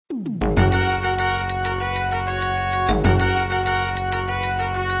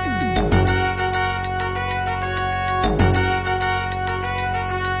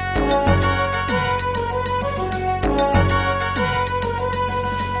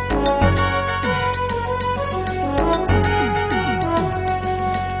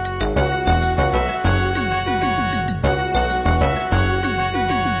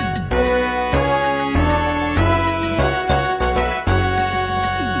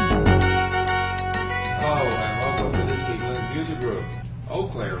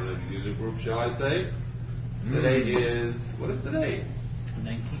group, shall I say. Today is, what is today?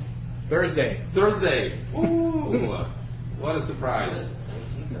 19th. Thursday. Ooh, what a surprise.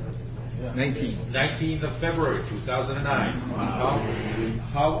 19th of February, 2009. Wow.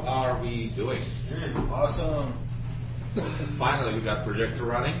 How are we doing? Awesome. Finally, we got projector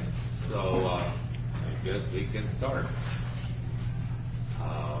running, so I guess we can start.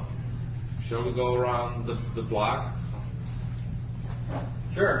 Shall we go around the block?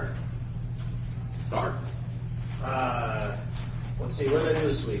 Sure. Start. Let's see, what did I do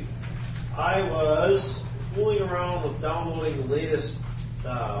this week? I was fooling around with downloading the latest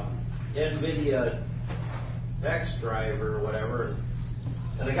NVIDIA X driver or whatever,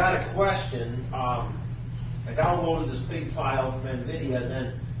 and I got a question. I downloaded this big file from NVIDIA, and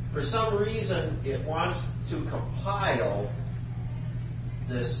then for some reason it wants to compile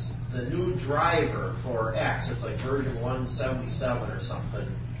the new driver for X. It's like version 177 or something.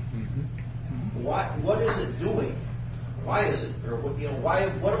 Mm-hmm. What is it doing? Why is it, or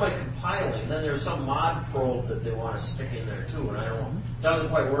what am I compiling? And then there's some mod probe that they want to stick in there too, and I don't know. It doesn't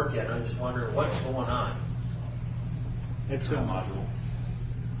quite work yet. I'm just wondering what's going on. It's a module.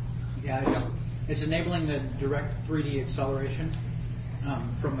 Yeah, it's enabling the direct 3D acceleration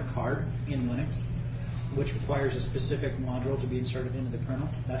from the card in Linux, which requires a specific module to be inserted into the kernel.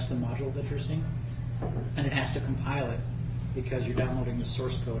 That's the module that you're seeing. And it has to compile it because you're downloading the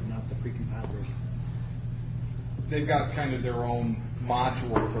source code, not the precompiled version. They've got kind of their own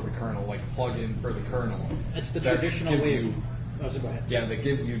module for the kernel, like plug-in for the kernel. It's the traditional way of... go ahead. Yeah, that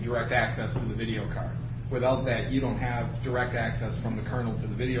gives you direct access to the video card. Without that, you don't have direct access from the kernel to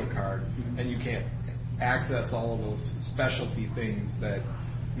the video card, and you can't access all of those specialty things that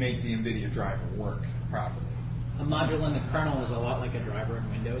make the NVIDIA driver work properly. A module in the kernel is a lot like a driver in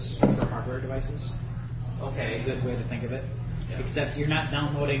Windows for hardware devices. Okay. It's a good way to think of it. Yeah. Except you're not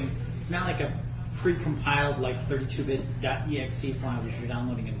downloading, it's not like a pre-compiled like 32-bit.exe file that you're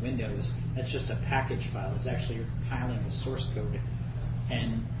downloading in Windows. That's just a package file. It's actually you're compiling the source code.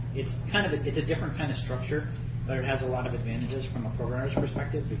 And it's a different kind of structure, but it has a lot of advantages from a programmer's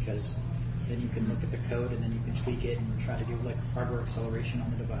perspective because then you can look at the code and then you can tweak it and try to do like hardware acceleration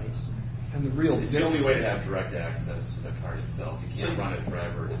on the device. And it's the only way to have direct access to the card itself. You can't run a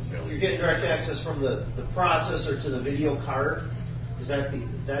driver necessarily. You get direct access from the processor to the video card. Is that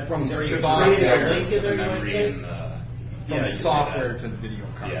from there you software created a link in there? You might say? From software to the video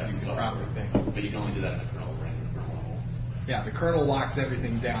card. Yeah, you can probably think. But you can only do that in the kernel level. Yeah, the kernel locks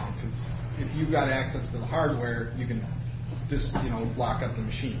everything down because if you've got access to the hardware, you can just lock up the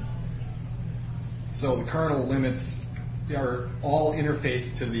machine. So the kernel limits. All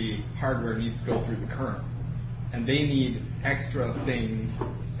interface to the hardware needs to go through the kernel. And they need extra things,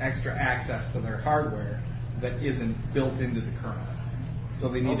 extra access to their hardware that isn't built into the kernel. So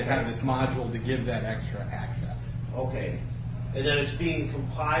they need to have this module to give that extra access. Okay. And then it's being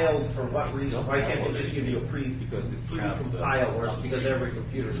compiled for what reason? Why can't they just give you a pre-compiled, or is it because every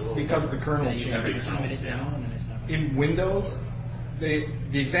computer is a little because the kernel changes. In Windows, the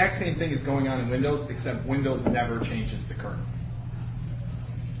exact same thing is going on in Windows, except Windows never changes the kernel.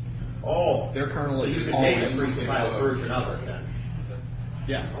 Oh. Their kernel is you can always make a pre-compiled version of it then?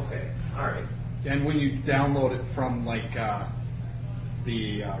 Yes. Okay. All right. And when you download it from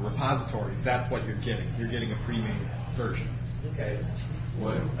the repositories, that's what you're getting. You're getting a pre-made version. Okay.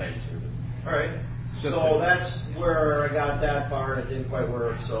 All right. So that's where I got that far, and it didn't quite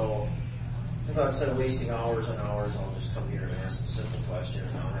work. So I thought instead of wasting hours and hours, I'll just come here and ask a simple question,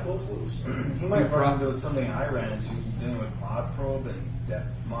 and I'll have a clue. So. You might run into something I ran into dealing with mod probe and depth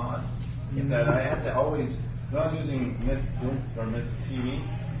mod. That I had to always, when I was using Mid TV,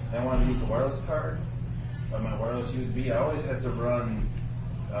 and I wanted to use the wireless card on my wireless USB, I always had to run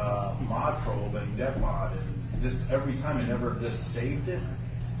mod probe and depth mod, and just every time I never just saved it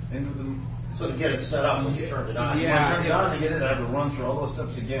into the. So to get it set up when you turned it on. Yeah, when I turned it on to get it, I had to run through all those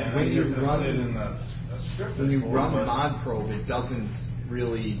steps again. When you run it in a script, when you run mod probe, it doesn't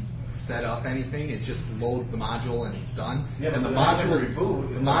really set up anything. It just loads the module and it's done. Yeah, and the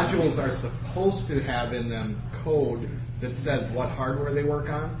modules are supposed to have in them code that says what hardware they work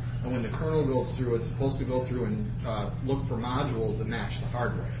on. And when the kernel goes through, it's supposed to go through and look for modules that match the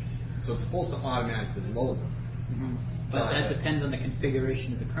hardware. So it's supposed to automatically load them. Mm-hmm. But that depends on the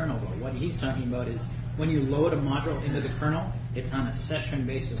configuration of the kernel, though. What he's talking about is when you load a module into the kernel, it's on a session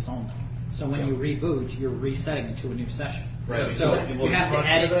basis only. So when you reboot, you're resetting it to a new session. Right. So you have to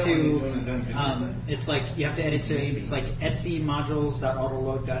add it to. It's like you have to add it to. It's like etc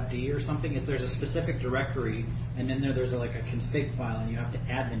modules.autoload.d or something. If there's a specific directory, and then there's like a config file, and you have to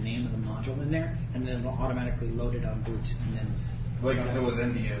add the name of the module in there, and then it'll automatically load it on boot, and then. Like because it was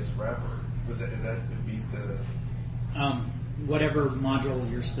NDS wrapper. Is that to beat the? Whatever module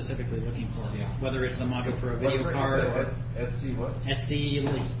you're specifically looking for, Yeah. whether it's a module for a video What card or Etsy what? Etsy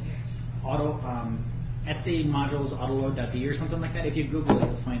Etsy modules autoload.d or something like that. If you Google it,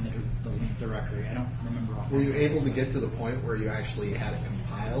 you'll find the link directory. I don't remember. Were you able to get to the point where you actually had it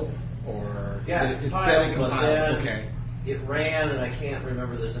compiled, or Yeah, it said it but compiled? then Okay, it ran, and I can't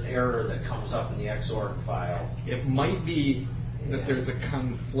remember. There's an error that comes up in the Xorg file. it might be that Yeah. there's a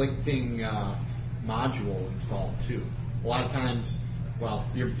conflicting module installed too. A lot of times, well,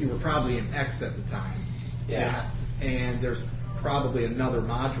 you were probably in X at the time. Yeah. And there's probably another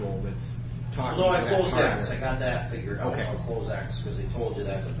module that's talking No, I to that closed hardware. X. I got that figured out. Okay. I'll close X because they told you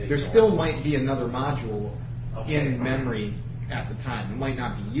that's a big. There deal. still might be another module Okay. in memory at the time. It might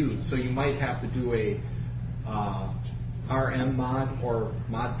not be used, so you might have to do a RM mod or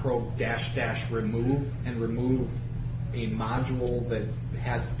mod probe -- remove and remove a module that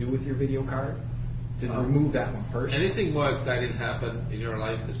has to do with your video card. To remove that one first. Anything more exciting happened in your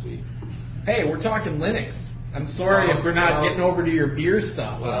life this week? Hey, we're talking Linux. I'm sorry if we're not Well- getting over to your beer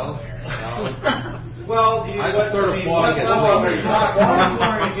stuff. Well, Well, I'm sort of falling I'm asleep. just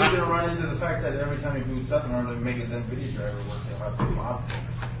wondering if you're going to run into the fact that every time he boots up in order to make his NVIDIA driver work, he'll have to mod it.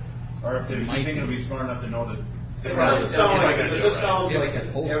 Or if you Might think be. it'll be smart enough to know that. It doesn't sound like it. This sounds It's like an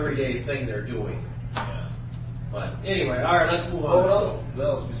supposed to. everyday thing they're doing. Yeah. But anyway, all right, let's move on. What else? So- What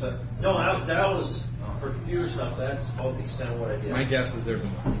else besides? No, that was for computer stuff. That's about the extent of what I did. My guess is there's a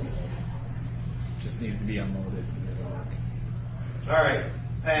module. Just needs to be unloaded and it'll work. All right,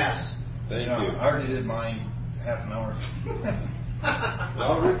 pass. Thank No, you. I already did mine half an hour.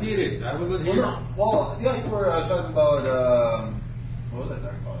 I'll repeat it. I wasn't here. Well, yeah, I was talking about, what was I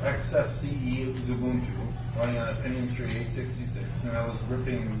talking about? XFCE Ubuntu, running on a Pentium 3 866, and I was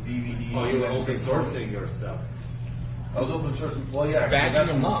ripping DVDs. Oh, you were and open sourcing your stuff. I was open sourcing, well, yeah. Backing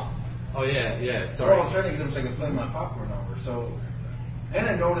that's- them up. Oh yeah, yeah. Well, I Sorry. was trying to get them so I could play my popcorn over. So, and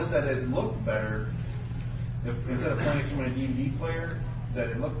I noticed that it looked better if instead of playing it through my DVD player, that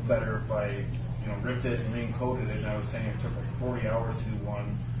it looked better if I, ripped it and re-encoded it. And I was saying it took like 40 hours to do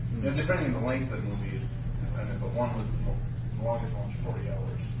one. Depending on the length of the movie, but one was the longest one was 40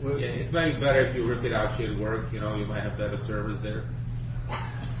 hours. Yeah, it might be better if you rip it out. Should work. You might have better servers there.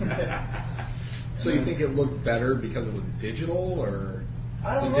 So you think it looked better because it was digital, or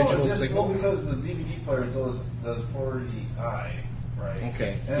I don't the know. digital It just, signal? well, because the DVD player does 40i, right?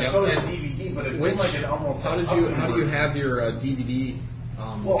 Okay. And Yep. so does the And DVD, but it seemed like it almost. How do you have your DVD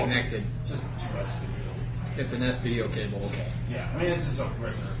connected? Just S video. It's an S video cable. Okay. Yeah, I mean it's just a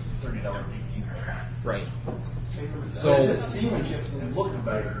regular $30 DVD player. Right. So So it just seemed like it looked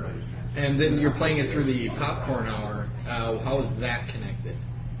better. and then you're playing it through the popcorn hour. How is that connected?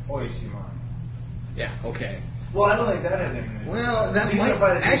 HDMI. Yeah. Okay. Well, I don't think that has anything to do with Well, it. that See, might if I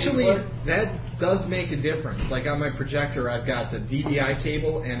had a DVD actually player- that does make a difference. Like on my projector, I've got a DVI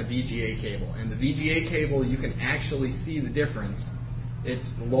cable and a VGA cable, and the VGA cable you can actually see the difference.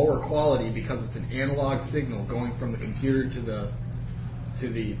 It's lower quality because it's an analog signal going from the computer to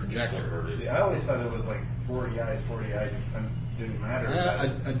the projector. See, I always thought it was like 40i, didn't matter.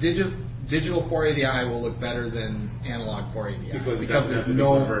 A digital 480i will look better than analog 480i Because it because doesn't there's have to be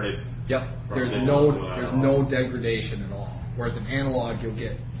no converted from there's digital to there's analog. no degradation at all. Whereas an analog you'll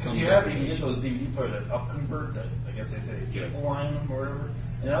get some You can get degradation. those DVD players that up convert, that I guess they say Yes. triple line them or whatever.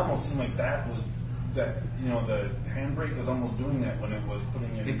 And it almost seemed like that was the handbrake was almost doing that when it was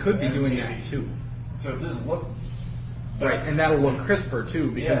putting it. It could be in doing TV. that too. So it just looked Right, and that'll look crisper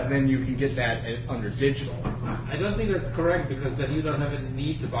too because Yeah. then you can get that under digital. I don't think that's correct because then you don't have a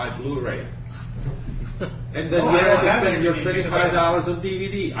need to buy Blu-ray. And then No, you I have don't to have spend any your because $35 on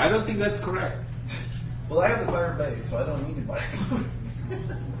DVD. I don't think that's correct. Well, I have the Pirate Bay, so I don't need to buy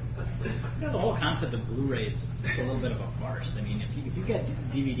it. The whole concept of Blu-rays is a little bit of a farce. I mean, if you get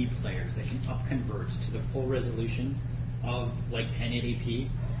DVD players that can up convert to the full resolution of like 1080p,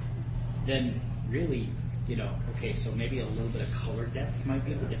 then really, okay, so maybe a little bit of color depth might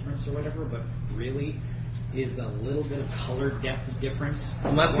be the difference or whatever, but really, is the little bit of color depth difference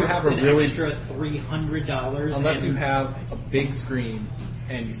Unless you worth have a an really- extra $300? Unless and- you have a big screen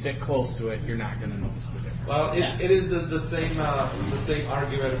and you sit close to it, you're not going to notice the difference. Well, Yeah. it is the same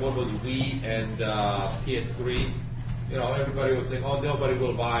argument. What was Wii and PS3? Everybody was saying, "Oh, nobody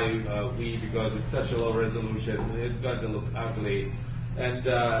will buy Wii because it's such a low resolution. It's going to look ugly." And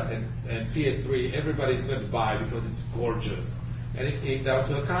PS3, everybody's going to buy because it's gorgeous. And it came down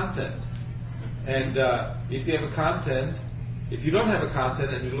to a content. And if you have a content, if you don't have a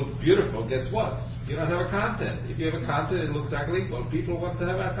content and it looks beautiful, guess what? You don't have a content. If you have a content and it looks ugly, well, people want to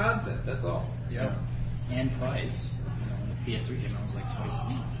have a content. That's all. Yeah. and price. PS3 demo was like twice as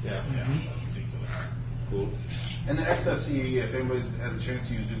much. Yeah. Yeah, that's ridiculous. Cool. And the XFCE, if anybody has a chance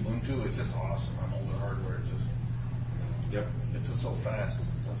to use Ubuntu, it's just awesome on older hardware. Yep. It's just so fast.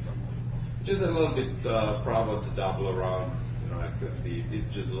 It's unbelievable. Just a little bit problem to double around, XFC. It's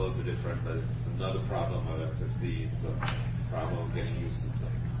just a little bit different, but it's another problem of XFC. It's a problem of getting used to stuff.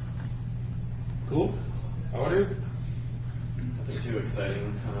 Cool. How are you? Nothing too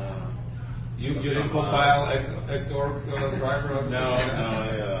exciting. You didn't compile Xorg driver? No,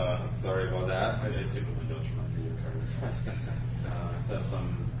 Sorry about that. I stick with Windows for my video cards. I set up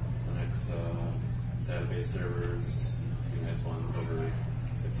some Linux database servers, nice ones over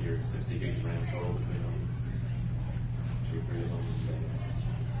 50 or 60 gigs of RAM total between them. 2 or 3 of them.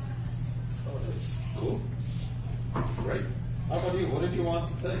 Cool. Great. How about you? What did you want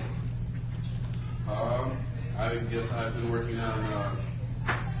to say? I guess I've been working on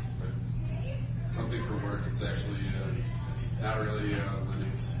something for work. It's actually not really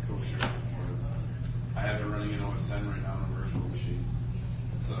Linux kosher. I have it running in OS 10 right now on a virtual machine.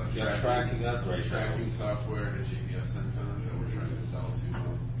 It's You're tracking us right now. tracking software and a GPS antenna that we're trying to sell to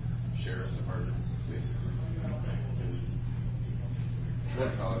sheriff's departments, basically.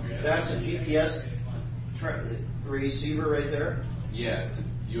 Trying to call it That's a GPS receiver right there. Yeah, it's a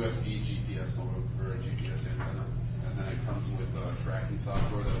USB GPS modem or a GPS antenna, and then it comes with tracking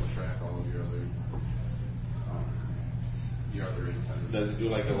software that will track all of your other antennas. Does it do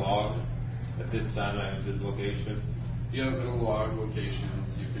like a log at this time at this location? You have little log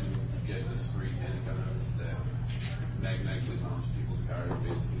locations. You can get discrete antennas that magnetically mount to people's cars,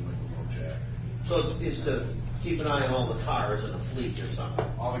 basically like a low jack. So it's to keep an eye on all the cars in the fleet or something.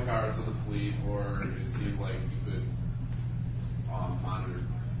 All the cars in the fleet, or it seemed like you could monitor,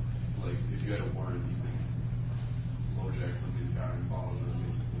 like if you had a warrant, you could low jack somebody's car and follow them,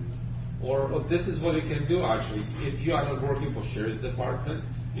 basically. Or this is what you can do actually. If you are not working for sheriff's department,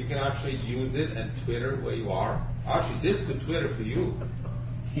 you can actually use it and Twitter where you are. Actually, this could Twitter for you.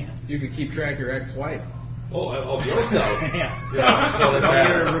 Yeah. You could keep track of your ex-wife. Oh, of yourself. Yeah. Call it All that.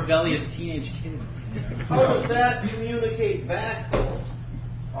 your rebellious teenage kids. How does that communicate back though?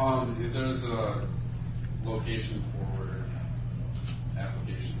 There's a location forwarder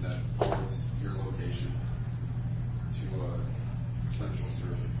application that forwards your location to a central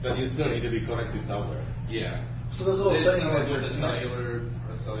server. But you still need to be connected somewhere. Yeah. So this little It's thing similar that to you're a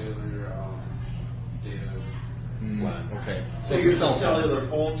cellular data. Plan. Okay. So you use the cellular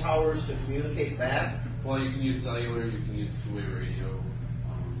phone towers to communicate back? Well, you can use cellular, you can use two-way radio,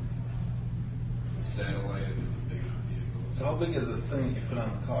 satellite if it's a big enough vehicle. So how big is this thing you put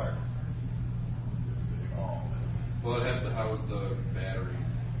on the car? This big. Oh, okay. Well, it has to house the battery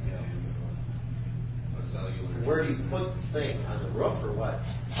and a cellular. Where do you put the thing? On the roof or what?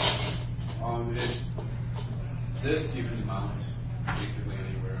 This you can mount basically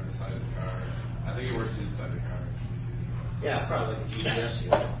anywhere on the side of the car. I think it works inside the car actually too. Yeah, probably like a GPS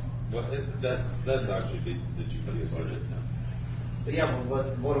unit. Well, that's actually the GPS unit. But yeah,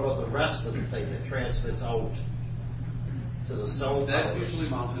 but what about the rest of the thing that transmits out to the cell That's towers? usually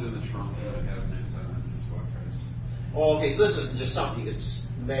mounted in the trunk and it has an antenna in the squad cars. Oh, okay, so this isn't just something you could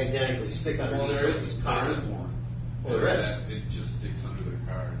magnetically stick Well, underneath there somebody's is car. one. Oh, there is? It just sticks under their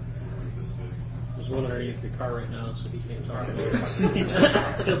car. It's like this big. There's one underneath your car right now, so he can't talk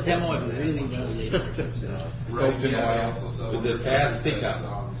about it. He'll demo it really well later. Right, yeah, they also sell With the one fast that's, pickup.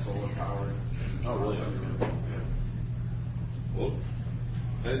 solar powered. Oh, really? Yeah. Cool.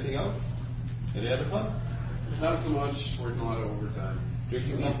 Anything else? Any other fun? Not so much working a lot of overtime.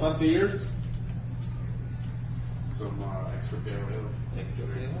 Drinking some fun beers? Some extra pale ale. Extra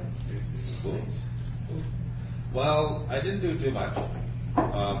Cool. Cool. Well, I didn't do too much,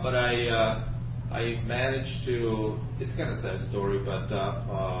 but I managed to. It's kind of a sad story, but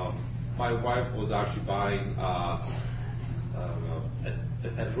my wife was actually buying.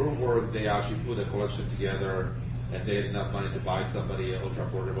 At her work, they actually put a collection together, and they had enough money to buy somebody an ultra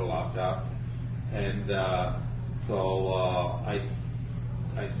portable laptop, and so I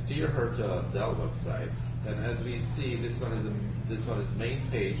steer her to a Dell website, and as we see, this one is main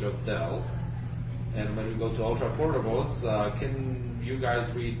page of Dell, and when we go to ultra portables, can you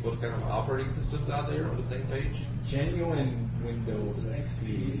guys read what kind of operating systems are there on the same page? Genuine Windows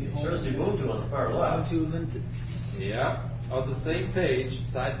XP. There's the Ubuntu on the far left. Yeah, on the same page,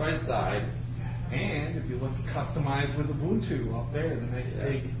 side by side. And if you look customized with Ubuntu up there, the nice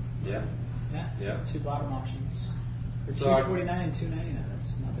big. Yeah. Yeah. Yeah. Two bottom options. For So I- $249 and $299.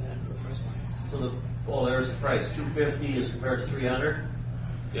 That's not bad for the price point. So there's the price. $250 as compared to $300.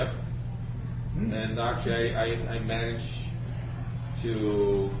 Yep. And actually, I managed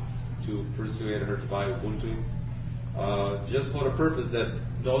to persuade her to buy Ubuntu, just for the purpose that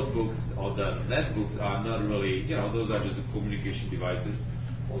notebooks or the netbooks are not really, those are just communication devices,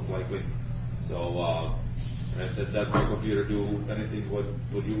 most likely. So and I said, does my computer do anything what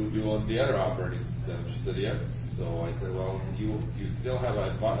you would do on the other operating system? She said, yeah. So I said, well, you still have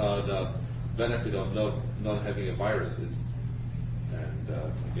the benefit of not having viruses. And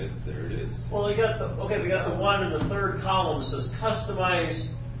I guess there it is. Well, we got the one in the third column that says customize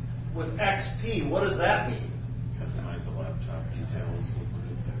with XP. What does that mean? Customize the laptop details with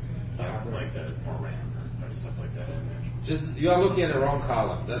Windows XP. Like that, more RAM or stuff like that. Just you are looking at the wrong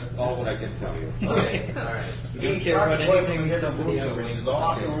column. That's all what I can tell you. Okay, all right. You don't care about anything except for the which operating is system.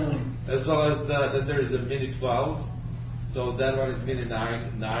 awesome. As well as that there is a Mini 12. So that one is Mini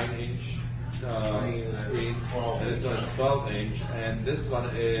 9-inch screen, and this one is 12-inch, and this one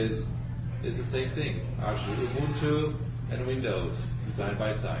is the same thing. Actually, Ubuntu and Windows side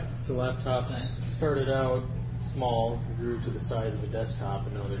by side. So laptops started out small, grew to the size of a desktop,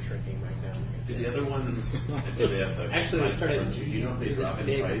 and now they're shrinking back down. Do the other ones, I say they have the. Actually, they started. Do you know if they drop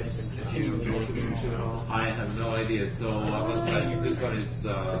in price if you go with Ubuntu at all? I have no idea. So this one is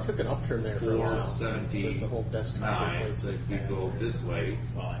They took an upturn there for a while. $479. The whole desktop So replacement. if we go this way,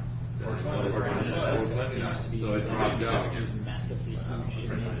 Well, then $429. so it drops down. It was massively huge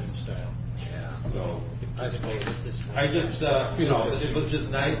gymnasium style. So I suppose it's this one. I just, it was just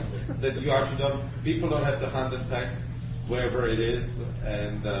nice that you actually people don't have to hunt and peck wherever it is,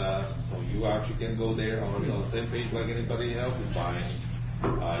 and so you actually can go there on the same page like anybody else is buying.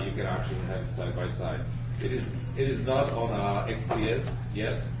 You can actually have it side by side. It is not on XPS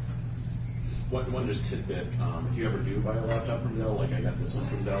yet. One just tidbit, if you ever do buy a laptop from Dell, like I got this one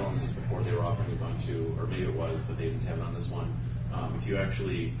from Dell, and this was before they were offering Ubuntu, or maybe it was, but they didn't have it on this one. If you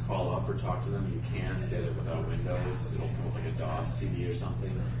actually call up or talk to them, you can get it without Windows. It'll come with like a DOS CD or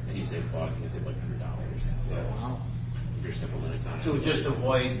something, and you save, I think you save like $100. So if you're still Linux on it. To just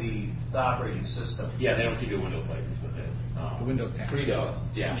avoid the operating system. Yeah, they don't give you a Windows license with it. The Windows tax. Free DOS.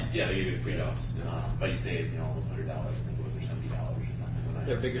 Yeah, they give you free DOS, but you save almost $100. I think it was, or $70 or something.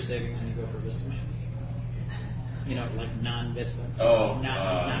 There are bigger savings when you go for a Vista machine. Like non-Vista. Oh,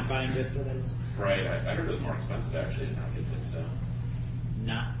 not buying Vista. That is. Right, I heard it was more expensive actually to not get Vista.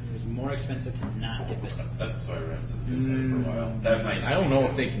 It was more expensive to not get Vista That's why I read some Vista for a while. That might. I don't know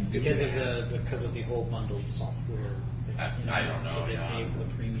if they can do because that. of the whole bundled software. I don't know, So they yeah. pay for the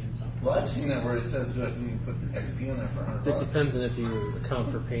premium software. Well, I've seen that where it says that you can put XP on there for $100. It depends on if you account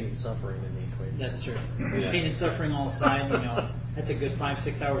for pain and suffering in the equation. That's true. Yeah. Pain and suffering all aside, that's a good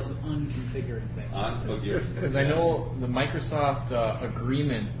 5-6 hours of unconfiguring things. Unforgiving. Because I know the Microsoft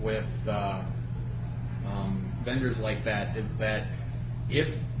agreement with vendors like that is that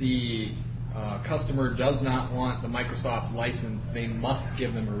if the customer does not want the Microsoft license, they must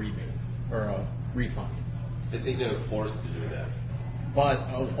give them a rebate or a refund. I think they were forced to do that. But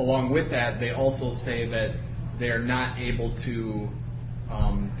along with that, they also say that they're not able to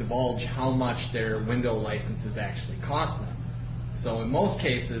divulge how much their window licenses actually cost them. So in most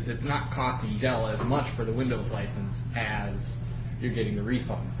cases, it's not costing Dell as much for the Windows license as you're getting the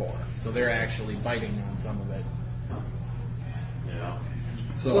refund for. So they're actually biting on some of it. Yeah.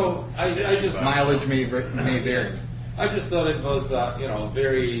 So I just Mileage may vary. I just thought it was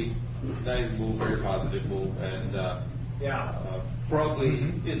very nice move, very positive move, and Yeah. probably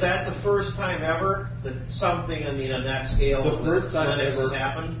Is that the first time ever that something, on that scale, the first time Linux ever has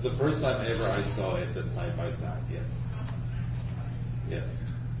happened? The first time ever I saw it side by side. Yes.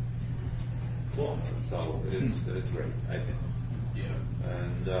 Cool. So it's great, I think. Yeah.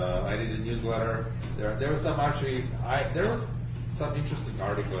 And I did a newsletter. There was some interesting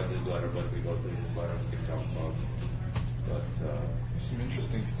article in the newsletter, but we go through the newsletter we can talk about. But There's some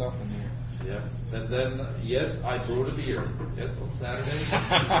interesting stuff in there. yeah, and then yes, I brewed a beer. Yes, on Saturday.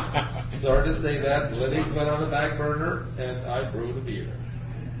 Sorry to say that Linux went on the back burner, and I brewed a beer.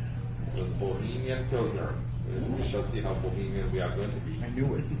 It was Bohemian Pilsner. We shall see how Bohemian we are going to be. I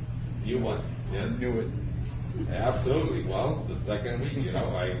knew it. You won. Yes. I knew it. Absolutely. Well, the second week,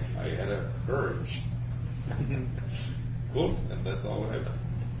 I had a urge. Cool. And that's all I've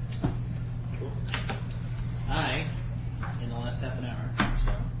done. Cool. I, in the last half an hour or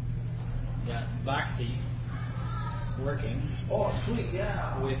so, got Boxy working Oh, sweet,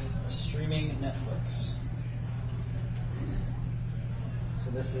 yeah. with streaming Netflix. So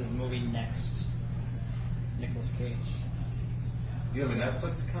this is the movie Next. It's Nicolas Cage. You have a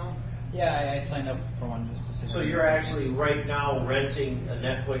Netflix account? Yeah, I signed up for one just to see. So you're actually right now renting a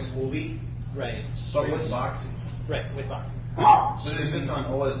Netflix movie? right. It's So with Boxy. right with Boxy. So is this on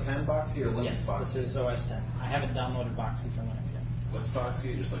OS 10 Boxy or Linux Yes, Boxy? this is OS 10. I haven't downloaded Boxy for Linux yet. What's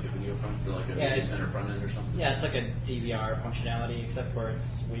Foxy? Just like a video front, or like a video center front end or something? Yeah, it's like a DVR functionality, except for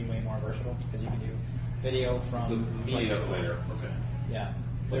it's way more versatile because you can do video from It's a media player. Okay. Yeah.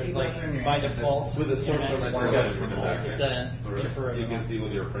 Well, There's you like got there in your by hand, default With a social internet network, service. It's an infrared you can remote. see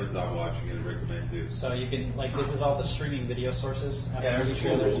what your friends are watching and it recommends you. So you can like this is all the streaming video sources. Yeah, Movie there's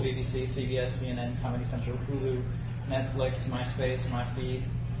trailers, Hulu. BBC, CBS, CNN, Comedy Central, Hulu, Netflix, MySpace, MyFeed,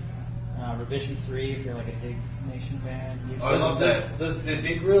 Revision 3 if you're like a Dig Nation fan. Oh, I love that. The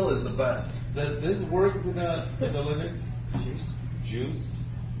dig grill is the best. Does this work with the Linux? Juiced?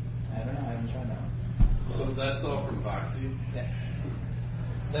 I don't know. I haven't tried that one. So that's all from Boxy. Yeah.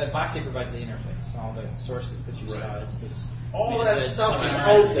 The Boxy provides the interface. All the sources that you Right. saw is this. All it's that a- stuff it's is like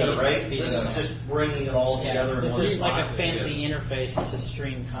out a there, right? speed This is up. just bringing it all together in This one is spot. like a fancy interface to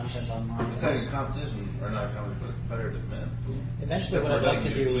stream content online. It's like a competition, or not a competition, but a competitive man. Eventually, what I'd like to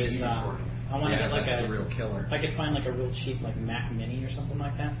do is I want to get like that's a the real killer. If I could find like a real cheap like Mac Mini or something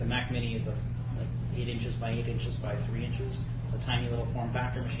like that. The Mac Mini is like 8 inches by 8 inches by 3 inches. It's a tiny little form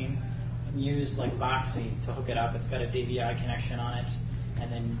factor machine. And use like Boxy to hook it up. It's got a DVI connection on it, and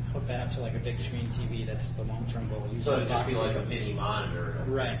then hook that up to like a big screen TV. That's the long-term goal. Use So it'd just be Boxy. like a mini monitor.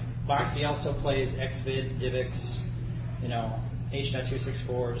 Right. Boxy also plays XVID, DivX,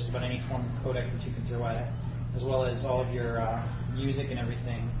 H.264, just about any form of codec that you can throw at it, as well as all of your music and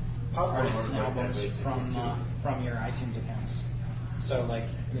everything, Popcorn artists and works like that albums basically, from your iTunes accounts. So like,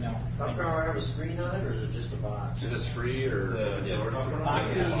 How can I have a screen on it, or is it just a box? Is this free or open source?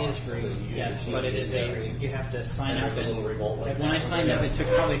 Boxy is free, yes, but it is you have to sign And up. there's a little remote like When I that. signed up, it took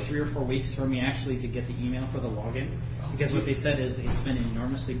probably 3 or 4 weeks for me actually to get the email for the login, because what they said is it's been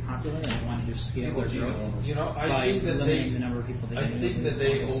enormously popular and they wanted to scale their growth I by think that limiting the number of people. I think that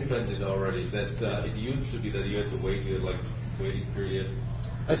they opened it already. That it used to be that you had to wait, you had like waiting period.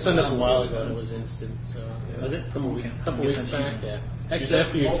 I signed up a while ago and it was instant. So Was it? a couple Okay. couple I guess weeks that's back? easy. Yeah. Actually,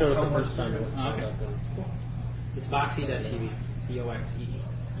 after you showed up the Come first time, it was Okay. set up. And It's Boxy.tv, BOXE.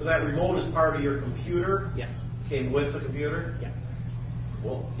 So that remote is part of your computer? Yeah, Came with the computer? yeah.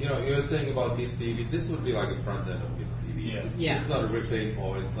 Well, you were saying about Beats TV. This would be like a front end of Beats TV. Yeah. It's, Yeah, it's not it's- ripping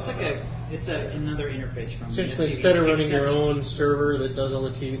or it's not. It's another interface from essentially, TV, instead of running your except- own server that does all the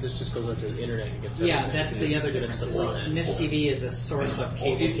TV, this just goes onto the internet and gets Yeah, everything. that's the other And it's difference. the Is front end. MIF TV is a source of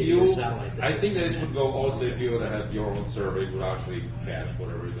cable If TV or you, satellite. This I is- think that it would go also if you were to have your own server, it would actually cache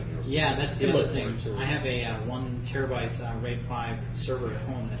whatever is on your server. Yeah, that's the It other looked thing. for it, too. I have a 1 terabyte RAID 5 server at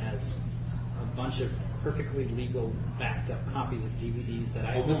home that has a bunch of perfectly legal backed up copies of DVDs that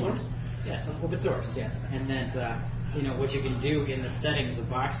I Open own. source? Yes, open source. Yes, and then what you can do in the settings of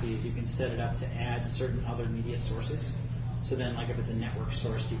Boxy is you can set it up to add certain other media sources. So then, like if it's a network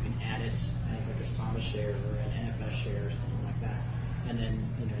source, you can add it as like a Samba share or an NFS share or something like that, and then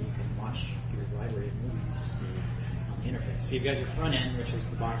you can watch your library of movies on the interface. So you've got your front end, which is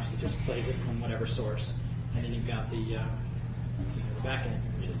the box that just plays it from whatever source, and then you've got the back end,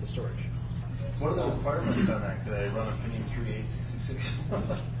 which is the storage. What are the requirements on that? Could I run a Pentium 3866?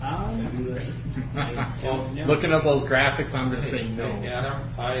 I don't know. Looking at those graphics, I'm going to say no. Hey, Adam,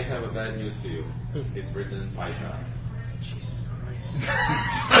 I have a bad news for you. It's written in Python. Jesus Christ.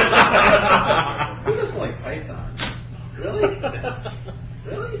 Who doesn't like Python? Really?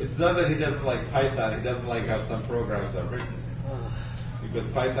 Really? It's not that he doesn't like Python, he doesn't like how some programs are written. Because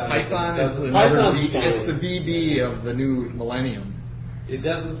Python is doesn't, another Python's B, it's the BB of the new millennium. it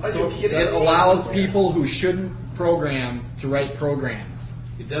doesn't Are you sort, kidding? It allows people who shouldn't program to write programs.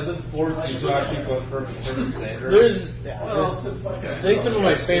 it doesn't force you to actually conform to certain standards. There's I think some of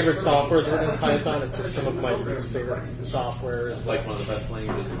my favorite software is written in Python. It's just some of my least favorite software. It's like one of the best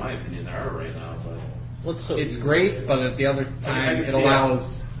languages in my opinion there are right now, but What's so It's great, but at the other time, can it see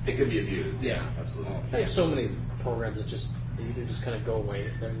allows. it could be abused. Yeah. Absolutely. I have so many programs that just they either just kind of go away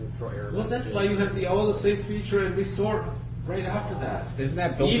and throw error. Well, that's messages. why you have all the same feature and restore right after that. Isn't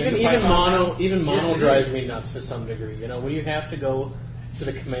that built even into even Python? mono Yes, it drives is. me nuts to some degree. When you have to go to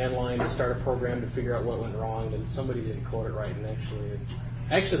the command line to start a program to figure out what went wrong, and somebody didn't code it right, and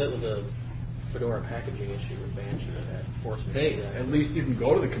actually that was a Fedora packaging issue with Banshee that forced me to Hey, do that. at least you can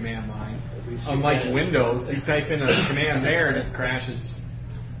go to the command line. At least you Unlike can. Windows, you type in a command there and it crashes.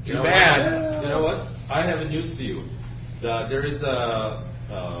 Too You know bad. What? You know what? I have a news for you. There is a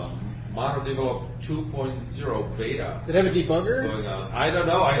MonoDevelop 2.0 beta Does it have a debugger? going on. I don't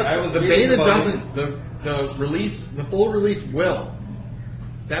know. I was The reading beta about doesn't. The release, the full release will.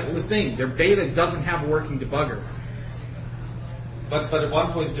 That's the thing. Their beta doesn't have a working debugger. But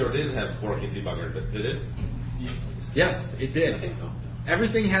 1.0 didn't have working debugger, did it? Yes, it did. I think so.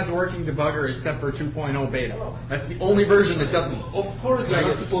 Everything has a working debugger except for 2.0 beta. That's the only version that doesn't. Of course, they're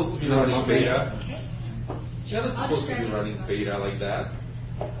not supposed to be running beta. Yeah, that's supposed to be running beta like that.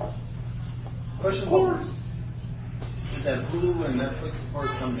 Question: of course. Did that Hulu and Netflix support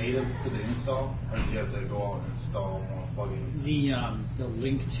come native to the install, or did you have to go out and install more plugins? The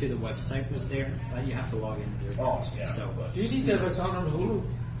link to the website was there, but you have to log into their Oh, website. yeah. So Do you need to have an account on Hulu?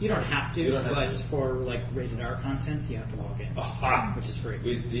 you don't have to, You don't have but to. for like rated R content, you have to log in, Aha! which is free.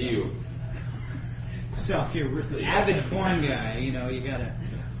 We see you. So if you're an avid porn guy, you know you gotta.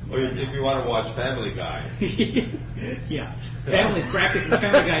 Or if you want to watch Family Guy. Yeah, Family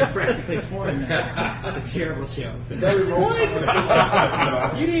Guy is practically porn. It's a terrible show. That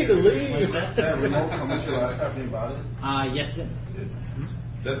remote You need to leave. What's that? That remote come with your laptop and you bought it? Yes, it did.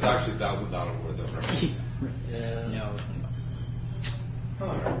 That's actually $1,000 worth of right? Yeah. No, $20.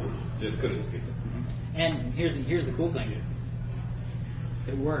 Huh. Just couldn't skip it. And here's the cool thing.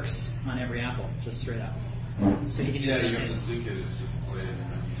 It works on every Apple, just straight up. So you can use Yeah, it on you have the his. sync it, it's just played and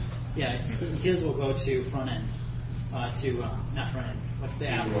then Yeah, his will go to front end. Not front end. What's the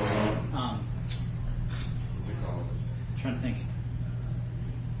app? what's it called? Trying to think.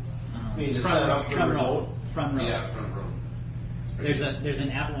 You just set it up for front row. remote? Front row. Yeah, front row. It's pretty There's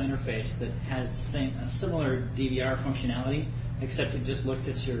an Apple interface that has a similar DVR functionality, except it just looks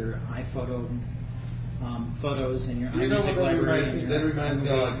at your iPhoto photos and your You know iMusic what that library. reminds me? and That your- reminds me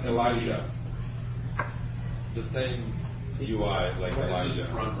of like Elijah. The same UI like This is Elijah.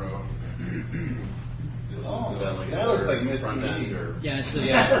 front row. This is, Oh, is that like that looks another like front mid-TV. end or Yeah, it's a,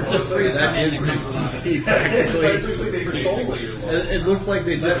 Yeah, it's a free front end that comes with Office. Basically, they stole it. It looks like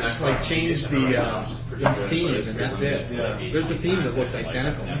they just That's like not changed communication the right now, which is pretty good, but theme, it's and pretty that's limited it. for, like, There's a HD theme that content looks like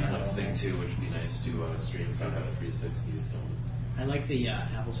identical. Netflix thing too, which would be nice to stream some out of 360. So I like the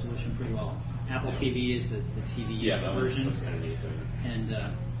Apple solution pretty well. Apple TV is the TV yeah, that was version, kind of neat. and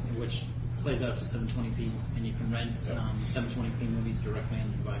which plays out to 720p, and you can rent 720p movies directly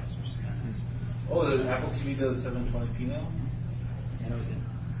on the device, which is kind of nice. Oh, the Apple TV does 720p now? And it always did.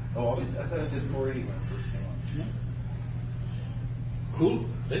 Oh, I thought it did 480 when it first came out. Yeah. Cool.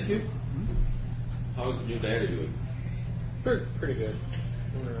 Thank you. How's the new daddy doing? Pretty good.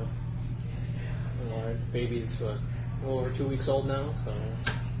 I don't know. All right. Baby's a little over 2 weeks old now, so.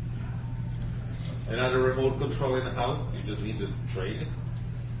 Another remote control in the house? You just need to trade it?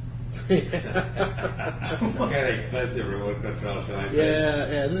 Kind of expensive remote control, shall I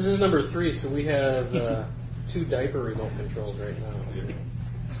say? Yeah. This is number 3, so we have 2 diaper remote controls right now.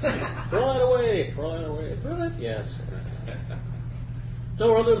 Throw that away! Throw it? Yes.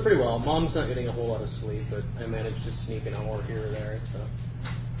 No, we're all doing pretty well. Mom's not getting a whole lot of sleep, but I managed to sneak an hour here or there, so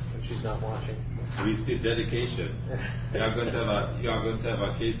when she's not watching. We see dedication. You are going to have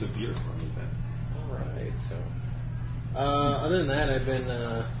a case of beer for me then. All right. So, other than that, I've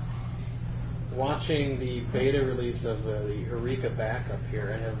been watching the beta release of the Eureka backup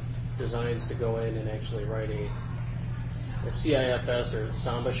here. I have designs to go in and actually write a CIFS or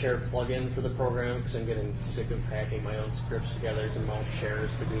Samba Share plugin for the program because I'm getting sick of hacking my own scripts together to mount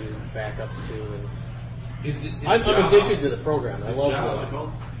shares to do backups to. And I'm addicted to the program. I It's love Java. what's it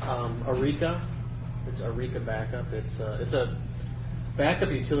called? Eureka. It's Eureka backup. It's a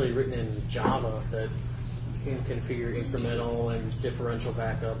backup utility written in Java that you can configure incremental and differential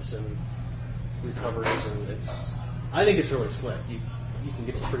backups and recoveries, and I think it's really slick. You can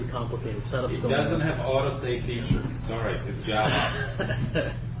get some pretty complicated setups It going doesn't on. have auto-save feature. Sorry, it's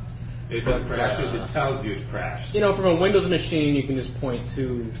Java. If it crashes, it tells you it crashed. From a Windows machine, you can just point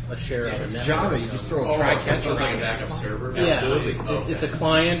to a share of a It's network. Java. You just throw a try catch so it's like a around backup it. server. Yeah, Absolutely. it's a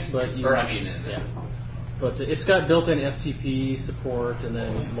client, but Yeah. But it's got built-in FTP support and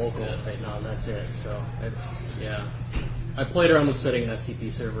then local right now, and that's it. So I played around with setting an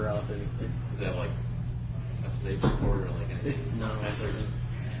FTP server up, and Is that like SSH support or like anything? no, it doesn't.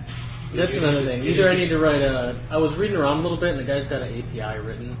 That's another thing. Either I need to write I was reading around a little bit, and the guy's got an API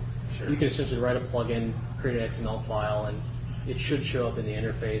written. Sure. You can essentially write a plugin, create an XML file, and it should show up in the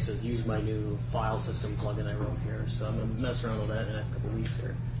interface as use my new file system plugin I wrote here. So I'm going to mess around with that in the next couple of weeks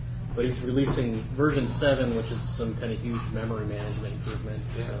here. But he's releasing version 7, which is some kind of huge memory management improvement.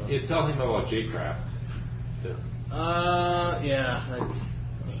 So. You tell him about JCraft. Yeah.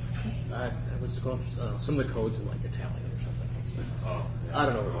 I was going through some of the codes in like Italian or something. Oh, I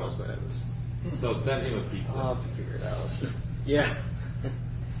don't know what it was, but it was. So send him a pizza. I'll have to figure it out. Yeah.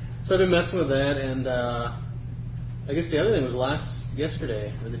 So I've been messing with that, and I guess the other thing was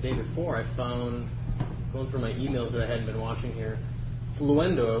yesterday or the day before, I found, going through my emails that I hadn't been watching here,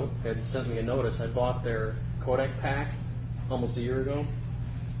 Fluendo had sent me a notice. I bought their codec pack almost a year ago,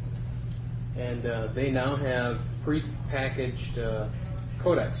 and they now have pre-packaged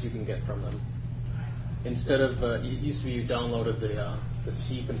codecs you can get from them. Instead of, it used to be you downloaded the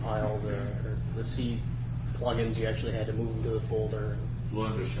C compiled or the C plugins, you actually had to move them to the folder.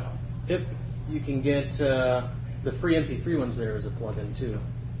 Fluent Shop. Yep, you can get the free MP3 ones there as a plugin too,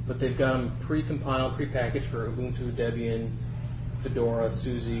 but they've got them pre-compiled, pre-packaged for Ubuntu, Debian, Fedora,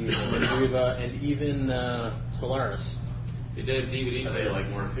 SUSE, Mandriva, and even Solaris. Did they have DVD? Are they like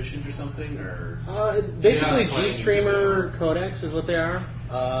more efficient or something, or? It's basically Yeah, playing GStreamer codecs is what they are.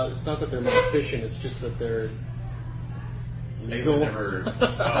 It's not that they're more efficient; it's just that they're legal. Never,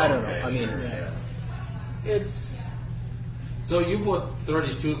 I don't okay, know. I mean, sure, yeah. it's So you bought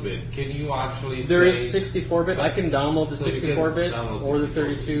 32-bit. Can you actually there say... is 64-bit. I can download the So you can 64-bit download or the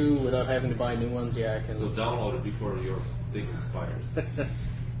 64-bit. 32 without having to buy new ones. Yeah, I can. So download it before your thing expires.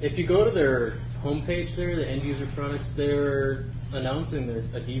 If you go to their homepage there, the end user products, they're announcing there's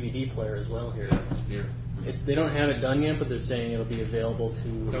a DVD player as well here. Here. They don't have it done yet, but they're saying it'll be available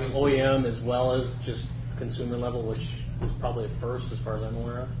to Coming soon. OEM as well as just consumer level, which is probably a first as far as I'm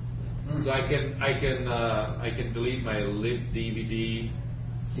aware of. So I can delete my lib DVD.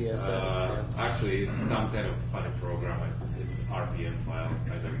 CSS. Actually, it's some kind of funny program. It's RPM file.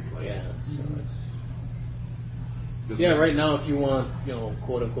 I don't play Yeah. it. So it's, Because yeah, right now, if you want,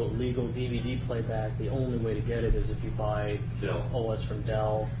 quote unquote legal DVD playback, the only way to get it is if you buy Dell. OS from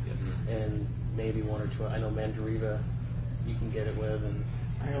Dell Yes. and maybe one or two. I know Mandriva, you can get it with, and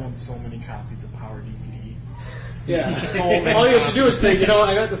I own so many copies of Power DVD. yeah. So many All you have to do is say, copies.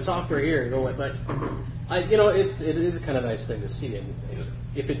 I got the software here. Go with, but it is kind of a nice thing to see. And Yes.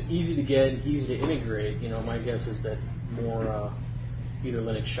 if it's easy to get, and easy to integrate, my guess is that more either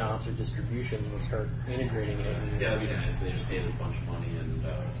Linux shops or distributions will start integrating it. And, Yeah, that'd be nice. They just paid a bunch of money, and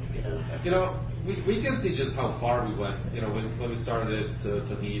some people have we can see just how far we went. When we started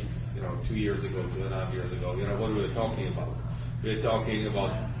to meet, 2 years ago, 2.5 years ago. What we were talking about. We were talking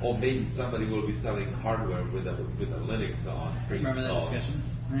about, maybe somebody will be selling hardware with a Linux on pre-installed. Remember that discussion?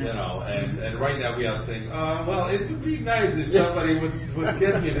 And right now we are saying, well, it would be nice if somebody would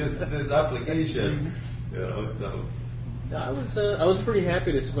get me this application. So. I was pretty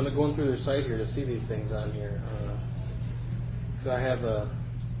happy to when going through their site here to see these things on here. So I have a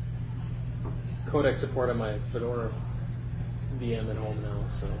codec support on my Fedora VM at home now,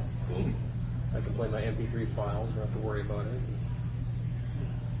 so Cool. I can play my MP3 files. Don't have to worry about it.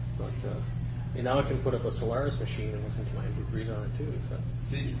 But and now I can put up a Solaris machine and listen to my MP3s on it too. So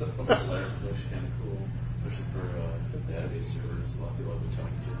See, Solaris is actually kind of cool, especially for database servers. A lot of people have been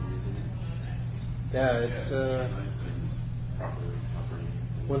talking to using it. yeah, it's It's nice. It's proper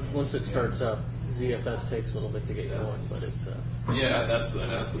operating. once it starts up, ZFS takes a little bit to get going, That's- but it's. Yeah, that's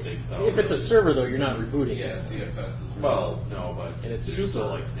the big sell. If it's a server though, you're not rebooting Yeah, it. CFS is Well, no, but And it's there's super- still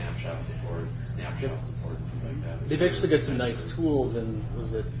like snapshot support, and things like that. They've actually got some nice tools in,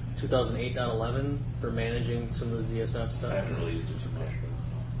 was it 2008.11 for managing some of the ZSF I stuff? haven't really used it too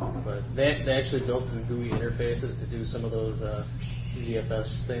much, But they actually built some GUI interfaces to do some of those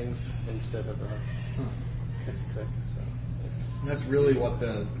ZFS things instead of Kitsy Click. So And that's really what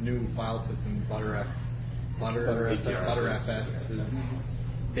the new file system ButterFS is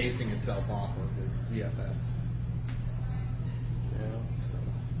basing itself off of, is ZFS. yeah, so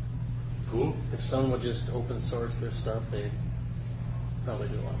Cool. if someone would just open source their stuff, they'd probably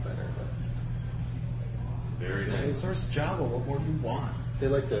do a lot better. But Very Open nice. source Java, what more do you want? they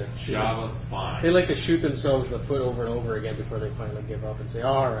like to shoot. Java's fine. They like to shoot themselves in the foot over and over again before they finally give up and say,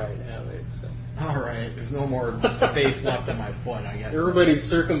 "All right, have it." So. All right, there's no more space left on my foot, I guess. Everybody's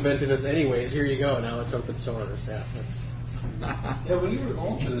circumvented us anyways. Here you go. Now it's open source. Yeah, that's, Yeah, when you were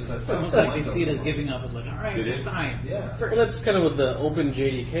going through this, I It's saw almost something like they see it as giving up. It's like, all right, Did it? fine. Yeah. well, that's kind of with the open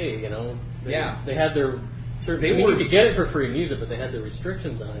JDK. They, Yeah. They had their certain. They I mean, were- you could get it for free and use it, but they had their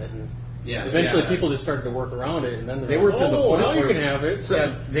restrictions on it, and Yeah. eventually Yeah. people just started to work around it, and then They they're were like, to the point now you where can have it. So,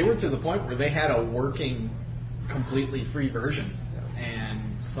 yeah, they were to the point where they had a working, completely free version, and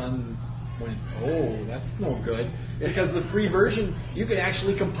Sun went, "Oh, that's no good," because the free version you could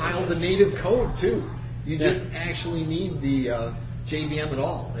actually compile the native code too. You didn't actually need the JVM at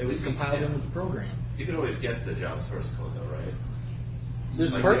all. It was compiled in with the program. You could always get the Java source code though, right?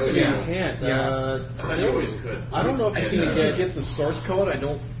 there's Like, parts of it yeah. you can't. Yeah. I thought you always could. I don't know if I you think can you could get the source code. I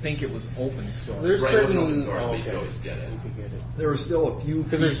don't think it was open source. There's Right, it wasn't certain. open source, oh, but you could okay. always get it. You could get it. There were still a few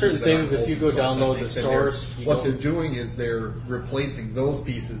 'Cause there's certain pieces that things, aren't if you open go source, I download think, the that source, you what don't- they're doing is they're replacing those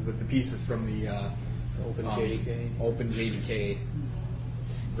pieces with the pieces from the Open JDK. Open JDK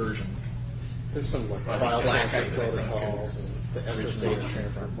versions. There's some like Well, I file think transfer Jack's like protocols, and the SSH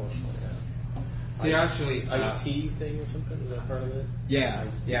transfer protocol. See, actually, Ice-T thing or something? Is that part of it? Yeah,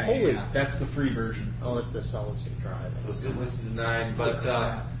 Holy- yeah. That's the free version. Oh, it's the solid state drive. this is 9,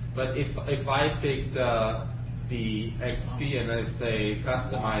 but if I picked the XP and I say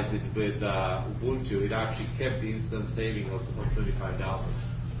customize it with Ubuntu, it actually kept the instant saving of $25.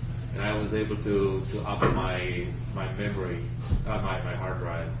 And I was able to up my memory, my hard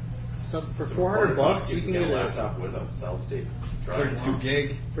drive. So for $400, you can get a a laptop with a solid state drive. 32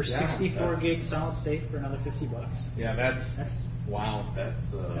 gig. For Yeah, 64 that's- gig solid state for another $50. Yeah, That's wow.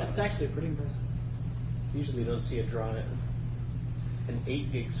 that's actually pretty impressive. Usually you don't see a drive. An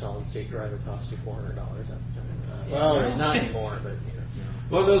 8 gig solid state drive would cost you $400 at the time. Well, not anymore, but you know.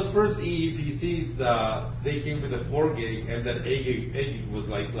 Well, those first EEPCs, they came with a 4 gig, and that 8 gig was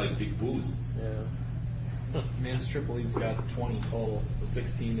like big boost. Yeah. Man's Tripoli's got 20 total, the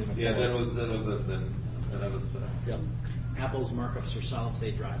 16 and a 4. Yeah, that was Yep. Apple's markups for solid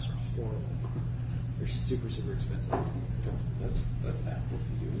state drives are horrible. They're super expensive. that's Apple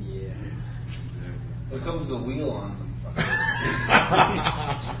for you. Yeah. What comes the wheel on them?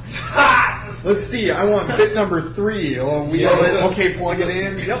 Let's see. I want bit number 3. Oh, we have it. Okay, plug it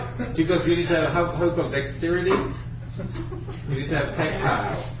in. Yep. Because you need to have how come dexterity. You need to have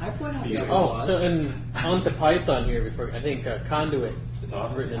tactile. I point out Yeah. the Oh, so and onto Python here before I think Conduit It's is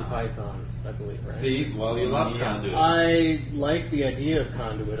awesome. written in Python, I believe, right? See, well, you love Conduit. I like the idea of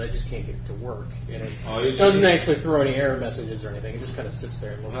Conduit. I just can't get it to work, and it Oh, you doesn't just- actually throw any error messages or anything. It just kind of sits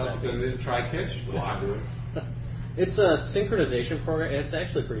there and looks Well, at because me. they try catch Conduit. It's a synchronization program, and it's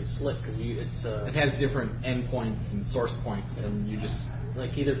actually pretty slick because it's It has different endpoints and source points, and you just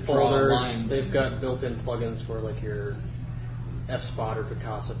like either draw folders. lines. They've got built-in plugins for like your F-Spot or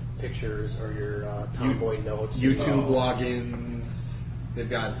Picasa pictures or your Tomboy notes. YouTube logins. They've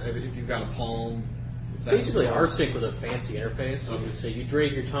got if you've got a Palm. if that's Basically, a source. RSync with a fancy interface. So you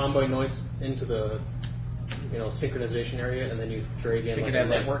drag your Tomboy notes into the synchronization area, and then you drag in They like could a have,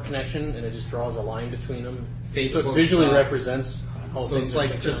 like, network connection, and it just draws a line between them. so Facebook it visually stuff. represents how So things it's are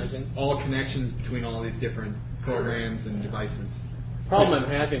like just synchronizing. all connections between all these different programs and devices. Problem I'm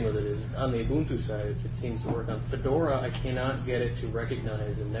having with it is on the Ubuntu side, it seems to work. On Fedora, I cannot get it to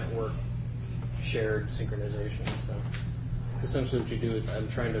recognize a network shared synchronization. So essentially, what you do is I'm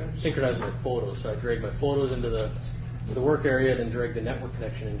trying to synchronize my photos. So I drag my photos into the work area, then drag the network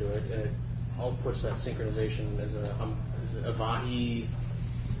connection into it, and it outputs that synchronization as a Avahi.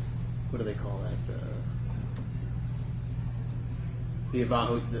 What do they call that? The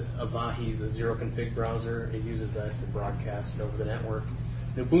Avahi, the zero config browser, it uses that to broadcast it over the network.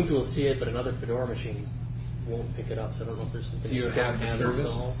 And Ubuntu will see it, but another Fedora machine won't pick it up. So I don't know if there's something. Do you have the service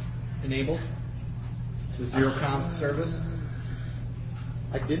installed. enabled? The ZeroConf service?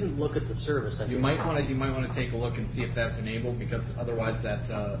 I didn't look at the service. You might want to take a look and see if that's enabled, because otherwise that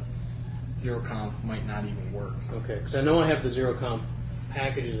ZeroConf might not even work. Okay, because I know I have the ZeroConf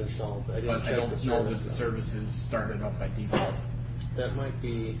packages installed. I didn't But check I don't the know service, that the though. service is started up by default. That might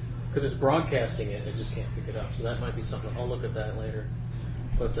be because it's broadcasting it. It just can't pick it up. So that might be something. I'll look at that later.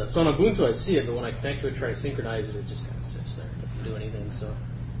 But so on Ubuntu, I see it, but when I connect to it, try to synchronize it, it just kind of sits there. It doesn't do anything. So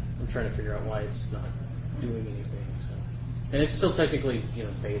I'm trying to figure out why it's not doing anything. So, and it's still technically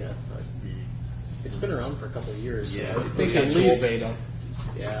beta. But it's been around for a couple of years. Yeah, so I think at Actual least beta.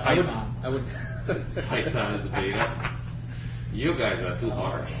 yeah. Python. I would. Python is a beta. You guys are too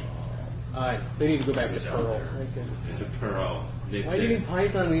harsh. They need to go back to Perl. The Perl. Why do you need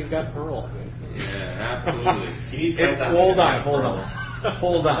Python when you've got Perl? Yeah, absolutely. You need Python. Hold because on, you hold have on.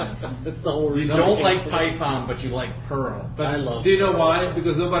 Hold on. That's the whole You reason. don't like Python, but you like Perl. But I love. Do you know why?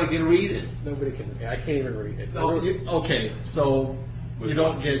 Because nobody can read it. Nobody can. I can't even read it. Okay, so Which you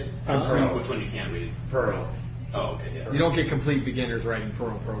don't one? get Which one you can't read? Perl. Oh, okay, yeah. you don't get complete beginners writing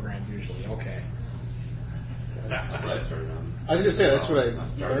Perl programs usually. Okay. That's what I started on. I was gonna say that's what I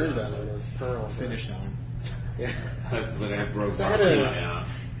started learned on. on it was Perl. Finished on. Yeah. That's when I broke So I my had a- teeth. Yeah.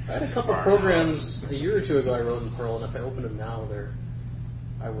 I had a couple Far programs a year or two ago I wrote in Perl, and if I opened them now,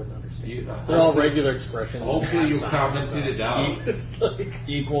 I wouldn't understand. They're all hopefully- regular expressions. Hopefully you Signs, commented it out. It's like,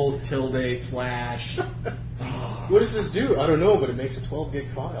 Equals, tilde, slash. what does this do? I don't know, but it makes a 12 gig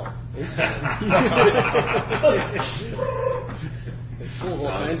file. It's full of all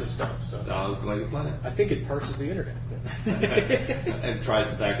kinds of stuff. So Sounds like a plan. I think it parses the internet. And tries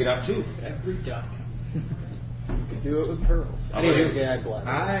to back it up too. Every duck. You can do it with Perl. Anyways, yeah, glad.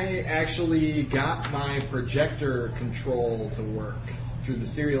 I actually got my projector control to work through the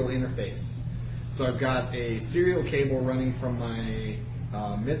serial interface. So I've got a serial cable running from my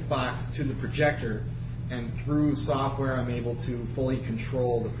Mythbox to the projector, and through software I'm able to fully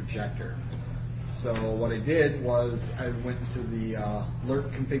control the projector. So what I did was I went into the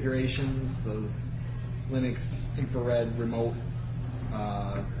LERT configurations, the Linux infrared remote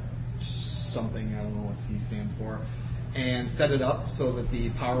something, I don't know what C stands for, and set it up so that the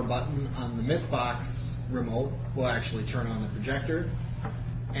power button on the MythBox remote will actually turn on the projector.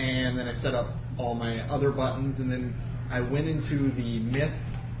 And then I set up all my other buttons, and then I went into the Myth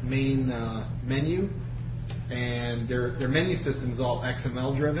main menu, and their menu system is all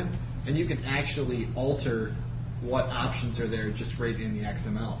XML driven, and you can actually alter what options are there just right in the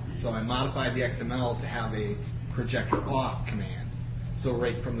XML. So I modified the XML to have a projector off command. So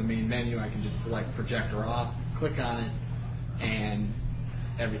right from the main menu, I can just select projector off, click on it, and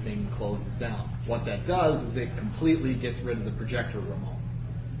everything closes down. What that does is it completely gets rid of the projector remote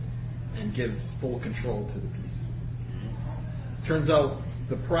and gives full control to the PC. Turns out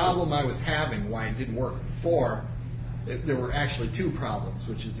the problem I was having, why it didn't work before, there were actually two problems,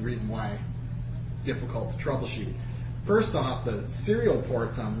 which is the reason why it's difficult to troubleshoot. First off, the serial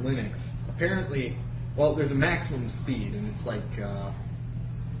ports on Linux, apparently, well, there's a maximum speed, and it's like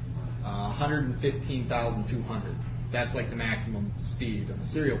 115,200. That's like the maximum speed of the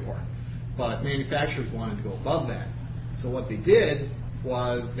serial port. But manufacturers wanted to go above that. So what they did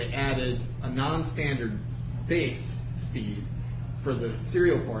was they added a non-standard base speed for the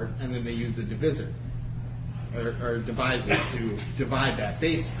serial port, and then they used a divisor or divisor to divide that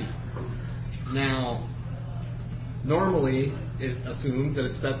base speed. Now, normally it assumes that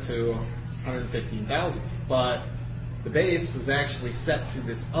it's set to 115,000, but the base was actually set to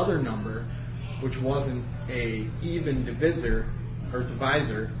this other number, which wasn't a even divisor or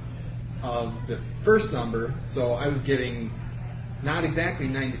divisor of the first number. So I was getting not exactly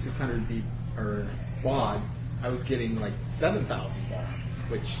 9,600 or baud. I was getting like 7,000 baud,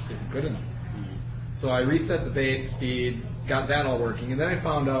 which isn't good enough. So I reset the base speed, got that all working, and then I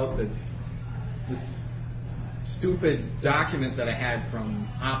found out that this stupid document that I had from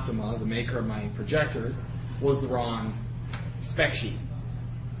Optima, the maker of my projector, was the wrong spec sheet.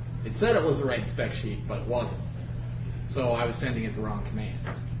 It said it was the right spec sheet, but it wasn't. So I was sending it the wrong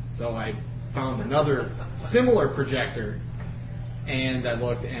commands. So I found another similar projector, and I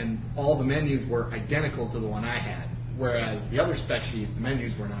looked, and all the menus were identical to the one I had, whereas the other spec sheet, the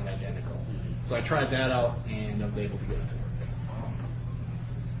menus were not identical. So I tried that out, and I was able to get it to work.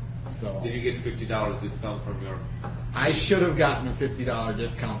 So Did you get $50 discount from your? I should have gotten a $50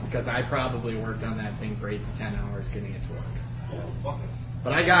 discount because I probably worked on that thing for 8 to 10 hours getting it to work.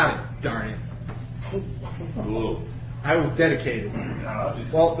 But I got it, darn it. Cool. I was dedicated.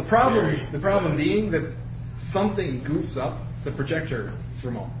 Well, the problem being that something goofs up the projector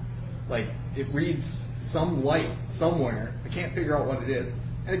remote. Like, it reads some light somewhere, I can't figure out what it is,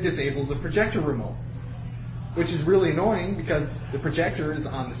 and it disables the projector remote, which is really annoying because the projector is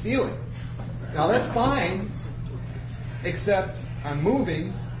on the ceiling. Now that's fine, except I'm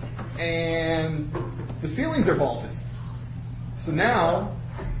moving and the ceilings are vaulted. So now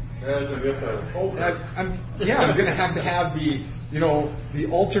I'm going to have the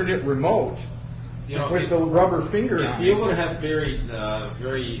alternate remote with the rubber finger on it. If you would have very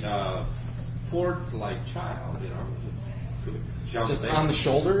sports-like child, jump just there. on the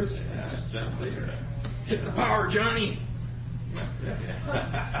shoulders. Yeah, just jump there. Hit the power, Johnny.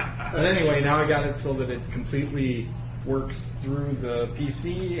 But anyway, now I got it so that it completely works through the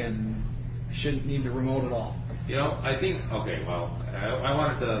PC and shouldn't need the remote at all. I think, okay, well, I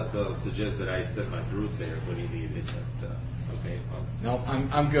wanted to suggest that I set my root there when you need it, but, okay. Well, No,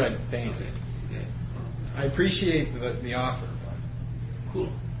 I'm good, thanks. Okay. I appreciate the offer. Cool.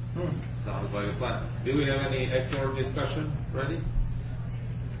 Sounds like a plan. Do we have any XR discussion ready?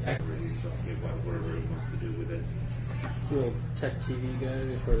 Release whatever he wants to do with it. It's a little Tech TV guy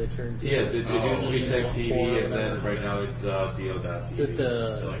before they turned to Yes, it used to be Tech TV, and then whatever. right now it's DO.TV. Is it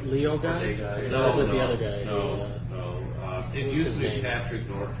the Leo guy? No, Or is it no, the other guy? No. It What's used his to be name? Patrick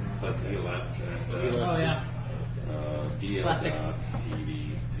Norton, but he left. He And, left. Oh, yeah. Classic. DL.TV.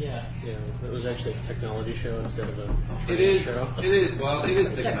 Yeah. Yeah, it was actually a technology show instead of a It training is. show. It is. Well, it is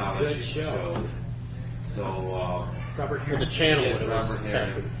It's a technology good show. So Robert Well, Herring. the channel Yes, was Robert tech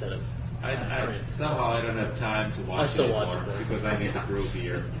Herring. instead of. I somehow I don't have time to watch I still it watch anymore it, though. because I need to brew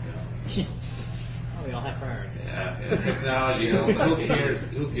beer. Oh, we all have priorities. Yeah, technology. Who cares?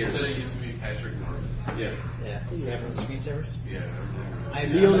 Who You cares? said it used to be Patrick Norman. Yes. Yeah. You have from screensavers? Yeah, I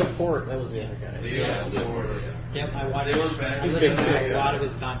Leo Laporte, that was the other guy. remember. Yeah. Lord, Yep, I watched. They were back. I listened to a lot of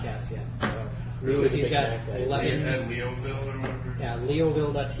his podcasts. Yeah. So Leo's a he's big got Mac guy. Yeah, 11. at Leoville or whatever. Yeah,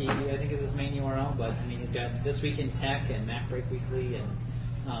 Leoville.tv, I think is his main URL. But I mean, he's got This Week in Tech and Mac Break Weekly, and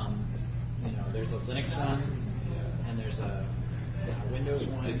there's a Linux one, and there's a Windows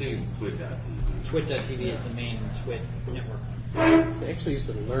one. I think it's Twit.tv. Twit.tv is the main Twit network one. actually used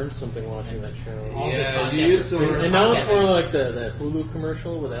to learn something watching that show. All those Yeah, you podcasts used to are- learn. And now it's more like that Hulu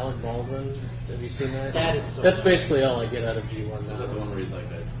commercial with Alec Baldwin. Have you seen that? That is so That's funny. basically all I get out of G1 now. Is that the one where he's like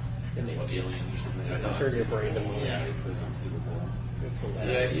about aliens or something? I saw it. Turn your brain to mold. Yeah, they put it on Super Bowl. It's Yeah,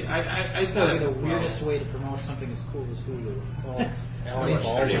 hilarious. I thought Probably it the weirdest way to promote something as cool as Hulu. Well, it's Alec Alec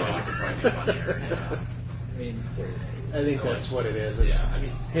Baldwin. Baldwin could probably be funnier. Yeah. I mean, seriously. I think that's what it is. It's Yeah, I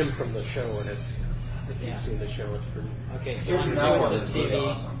mean- him from the show, and it's if you've Yeah. seen the show, it's pretty. Okay, so on Now to it's really TV.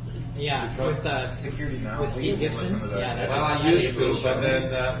 awesome. Yeah, with Security now. with Steve We listen Gibson. to that. Yeah, that's Well, a I used to, show.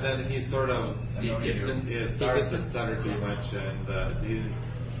 but then he sort of I know Steve you Gibson do. started to Gibson? stutter too much, and he,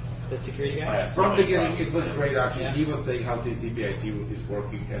 The security guy. Yeah. from the beginning it was great. Actually, Yeah. he was saying how TCP/IP is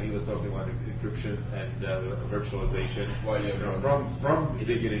working, and he was talking about encryptions and virtualization. Well, yeah, from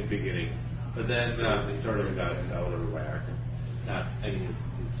beginning, but then it sort of got out of whack. Not, I mean, he's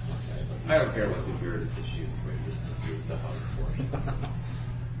I don't care what security issues where he just threw stuff out of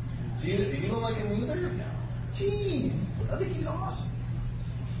course. You don't like him either? No. Jeez, I think he's awesome.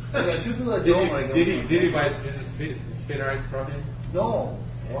 So there are two people that don't like him. Did he buy spinner from him? No.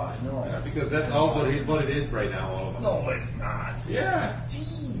 Why? No. Yeah, because that's all what it is right now. All of them. No, it's not. Yeah.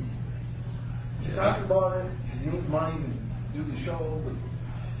 Jeez. He talks about it because he needs money to do the show, but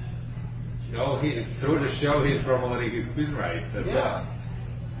No, through the show he's promoting his spin right. That's yeah.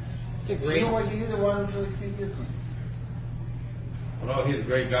 It's a So great. you don't like it either. Why don't you like Steve Gibson? it. Well, he's a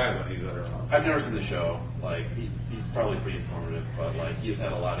great guy when he's around. I've never seen the show. Like, he's probably pretty informative, but like, he's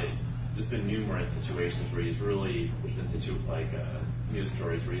had a lot of. There's been numerous situations where he's really. There's been news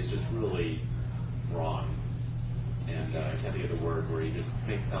stories where he's just really wrong, and I can't think of the word where he just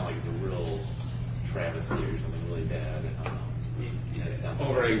makes it sound like it's a real travesty or something really bad. It's not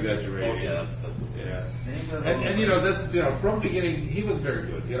Over exaggerated. Oh yeah, that's Yeah. And he does And you know that's from the beginning he was very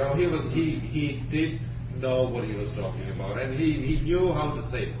good. You know he did know what he was talking about, and he knew how to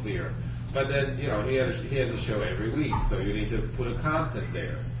say it clear. But then he has a show every week, so you need to put a content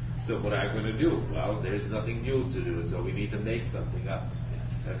there. So what I'm going to do? Well, there's nothing new to do, so we need to make something up,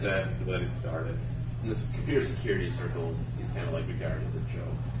 and then when it started. In this computer security circles, he's kind of like regarded as a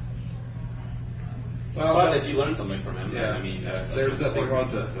joke. Well, But if you learn something from him, Yeah, then, I mean, yeah, that's there's nothing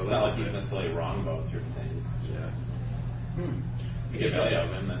important. wrong to It's not like he's necessarily wrong about certain things. It's just, if you get value out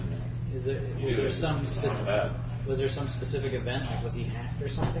of him, then Is there you do it. some It's not specific? bad. Was there some specific event? Like, was he hacked or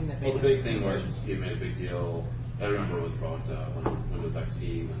something that made Well, the him- big thing was he made a big deal. I remember it was about when Windows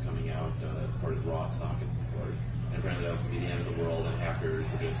XP was coming out that supported raw socket support. And apparently that was going to be the end of the world, and hackers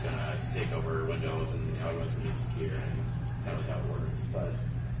were just going to take over Windows, and everyone's going to be insecure. And it's not really how it works, but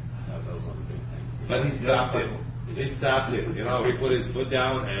that was one of the big things. But he stopped it. He stopped it. He put his foot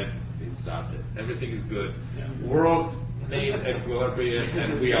down and he stopped it. Everything is good. Yeah. World named equilibrium,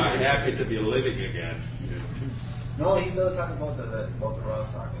 and we are happy to be living again. No, he does talk about the raw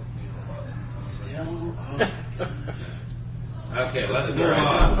socket. Still, Okay, let's move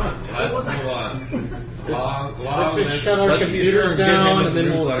on. Let's move on. Let's just shut our let's computers get him down, in and the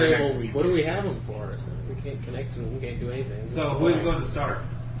then we'll newsletter say, next well, week. what do we have them for? So we can't connect and we can't do anything. So who is going to start?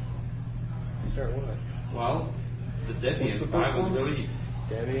 Start what? Well, the Debian What's the 5 first was one? released.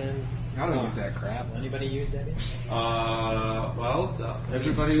 Debian? I don't use that crap. Does anybody use Debian?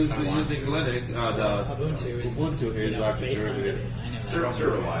 Everybody who's using Linux, Ubuntu is Ubuntu is actually based on derivative. Debian. I know that.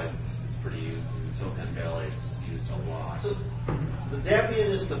 server-wise, it's pretty used. In Silicon Valley, it's used a lot. So the Debian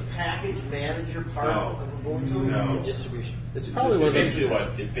is the package manager part No. of Ubuntu? No. It's a distribution. It's probably one of those.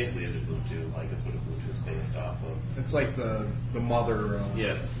 It basically is Ubuntu. Like that's what Ubuntu is based off of. It's like the mother of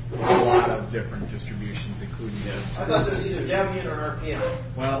Yes. a lot of different distributions, including. I thought it was either Debian or RPM.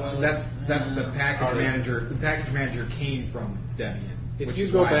 Well, that's the package manager. The package manager came from Debian. If which you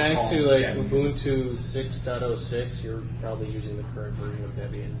is go why it's back called to like Debian. Ubuntu 6.06, you're probably using the current version of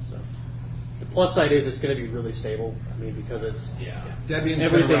Debian. So the plus side is it's going to be really stable. I mean, because it's Debian's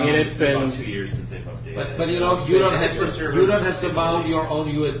everything been in around. it's been. About 2 years since they've updated. But you know you don't have to mount your own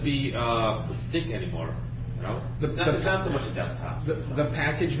USB stick anymore. You know. It's not so much a desktop. The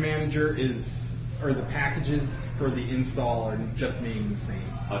package manager or the packages for the install are just named the same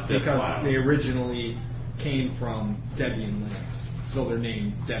because files. they originally came from Debian Linux, so they're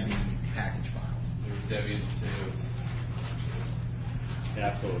named Debian package files. Debian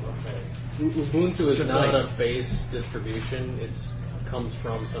Absolutely. Ubuntu is Just not like- a base distribution. It comes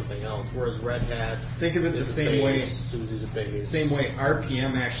from something else. Whereas Red Hat, Think of it the is a same way. base, SUSE's a base. Same way,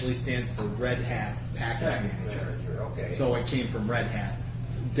 RPM actually stands for Red Hat Package Manager. Okay. So it came from Red Hat.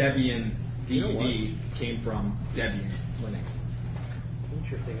 Debian You know DEB came from Debian Linux. Put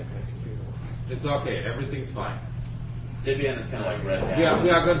your thing at my computer. It's okay. Everything's fine. Debian is kind of like Red Hat. We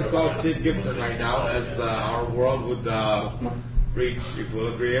are going to call Steve Gibson right now, as our world would reach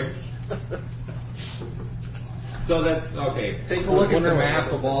equilibrium. So that's okay. Take a look at the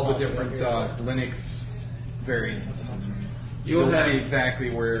map of all the different Linux variants. You'll see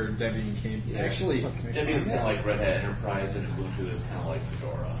exactly where Debian came from. Actually, Debian's kind of like Red Hat Enterprise, and Ubuntu is kind of like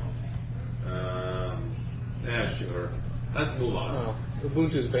Fedora. Yeah, sure. Let's move on. Oh,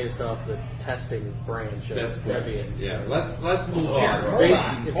 Ubuntu is based off the testing branch of That's correct. Debian. Yeah, let's move Hold on.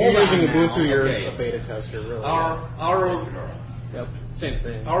 on. If Hold you're using on Ubuntu, now. you're Okay. a beta tester, really. Our Yep, same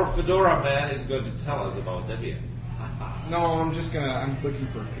thing. our Fedora man is going to tell us about Debian. no, I'm looking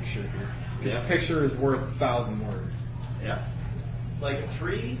for a picture here. Yeah. A picture is worth 1,000 words. Yeah. Like a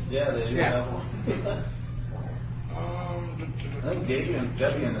tree? Yeah, they do Yeah. have one. I think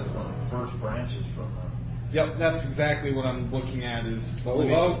Debian is one of the first branches from Yep, that's exactly what I'm looking at. Is the Well,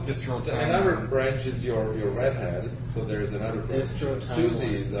 Linux distro another timeline. branch is your Red Hat. So there's another branch. Distro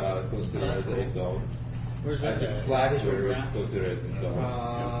Susie is timeline. considered as its own. Where's I that? think at? Slackware is considered as its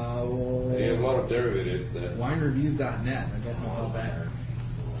own. You have a lot of derivatives there. Winereviews.net. I don't know how that.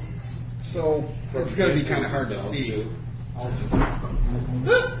 So it's going to be kind of hard to see. I'll just.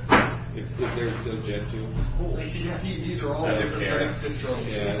 If there's still Gentoo. Holy shit! You can see these are all I don't different care. Linux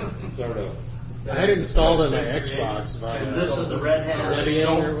distros. Yeah, it's sort of. I had it installed on my Xbox via And this is the Red Hat. Debian.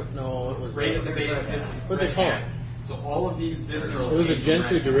 Or, no, it was. Right at the base, this is What they Red call Hat. it? So all of these distros. It was a came from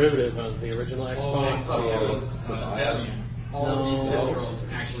Gentoo Red Hat. derivative of the original Xbox. Oh, yeah, It it was was Debian. All of these No.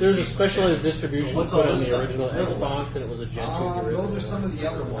 distros actually. There's a came from specialized distribution What's put all on this the stuff? original Middle Xbox, and it was a Gentoo derivative. Those are some of the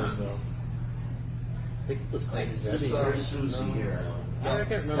other So, ones. I think it was called Like Debian. There's Susie here. I can't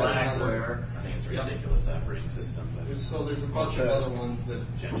remember. Slackware. I think it's a ridiculous operating system. But So there's a bunch of other ones that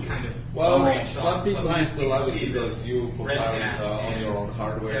kind of. Well, branched some off, people but used to you love can it see because that you Red compile it Hat on and your own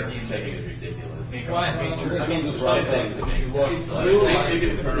hardware. Debian I think it's base ridiculous. make Why? up a major. Well, I mean, the there's some things that make sense. It's Like, real maybe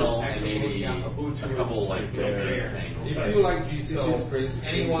life. the kernel and Actually, maybe yeah, Ubuntu a couple is like right bigger there. things. If but- you like GCC So, screen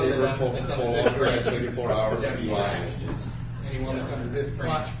anyone saver that's for under this branch 24 hours, Debian you buy packages. Anyone that's under this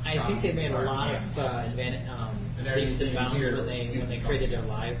branch. I think they made a lot of leaps and bounds when they created their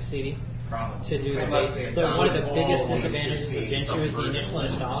live CD. To do the Unless base, they but one of the download biggest all of disadvantages of Gentoo is the initial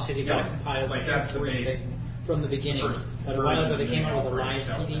install because you got to compile Like that's the base. from the beginning. First But a while ago they version, came and out then with a all live branched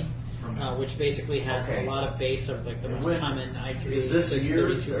out CD, from that. which basically has Okay. a lot of base of like the most When- common i3, Is this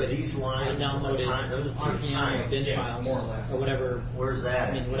years? 32 Are bit these lines downloaded on time? bin Yeah, files more or less. or whatever. Where's that?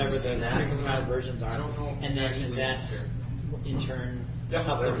 I mean, Can whatever you the see that? pre-compiled versions are, I don't know if and it's then actually that's in turn Yep.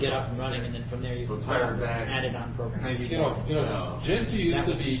 help them get up and running, and then from there you So can it's hired back. add it on programs. You know, Gentoo used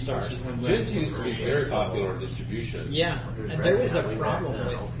to That was be the start. Gentoo used to be very popular distribution. Yeah, and there was a problem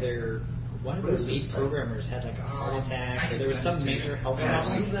Right now. with their one of What their is lead this? programmers had like a heart attack, or there was send some it to major you. health Yeah,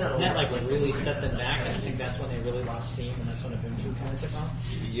 problem, leave that and that like over. really set them back. And I think that's when they really lost steam, and that's when Ubuntu kind of took off.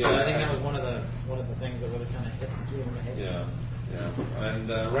 Yeah. So I think that was one of the things that really kind of hit them in the head. Yeah.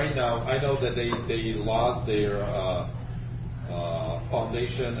 And right now, I know that they lost their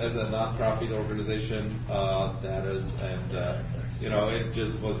foundation as a non-profit organization status, and it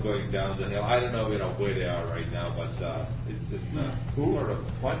just was going down the hill. I don't know, where they are right now, but it's in sort of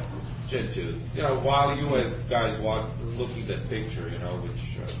What? Gentoo. While you guys looking at that picture,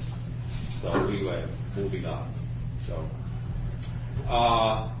 which so we were moving on. So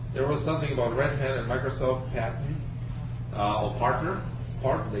there was something about Red Hat and Microsoft patent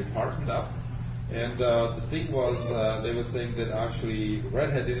or they partnered up. And the thing was, they were saying that actually Red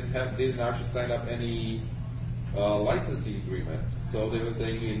Hat didn't actually sign up any licensing agreement. So they were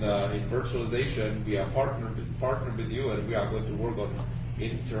saying in virtualization, we are partnered with you, and we are going to work on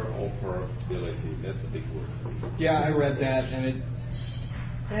interoperability. That's a big word for me. Yeah, I read that, and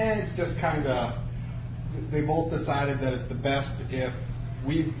it's just kind of. They both decided that it's the best if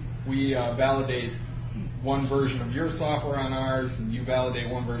we validate one version of your software on ours, and you validate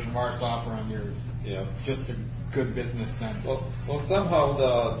one version of our software on yours. Yeah. It's just a good business sense. Well, somehow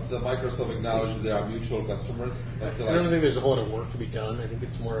the Microsoft acknowledged that they are mutual customers. That's I don't think there's a whole lot of work to be done. I think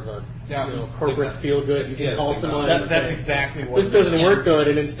it's more of a Yeah. corporate feel good. You can Yes, call they- someone. That- and that's say, exactly what. This doesn't work good,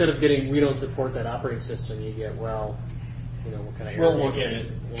 and instead of getting, we don't support that operating system, you get, what kind of error? We'll look at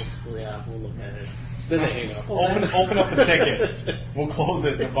it. We'll look at it. Then they hang up. Open up the ticket. We'll close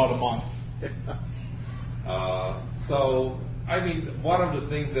it in about a month. So, I mean, one of the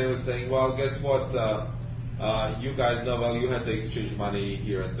things they were saying, well, guess what? You guys know, well, you had to exchange money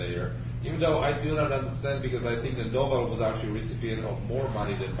here and there. Even though I do not understand, because I think that Novell was actually recipient of more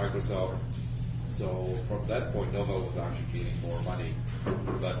money than Microsoft. So from that point, Novell was actually gaining more money.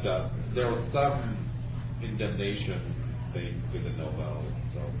 But there was some indemnation thing with the Novell.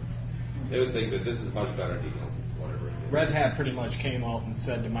 So they were saying that this is much better deal, whatever it Red Hat pretty much came out and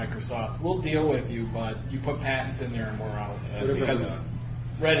said to Microsoft, "We'll deal with you, but you put patents in there and we're out." Because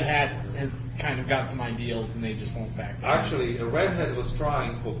Red Hat has kind of got some ideals and they just won't back down. Actually, Red Hat was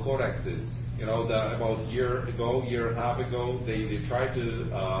trying for codexes. You know, about a year and a half ago, they tried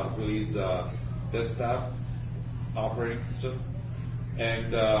to release a desktop operating system,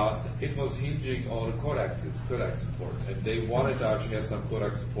 and it was hinging on the codec support. And they wanted to actually have some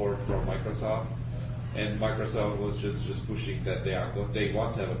codec support from Microsoft, and Microsoft was just pushing that they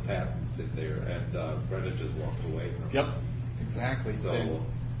want to have a patent in there, and Red Hat just walked away. Yep, exactly. So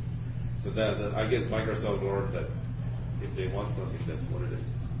that I guess Microsoft learned that if they want something, that's what it is.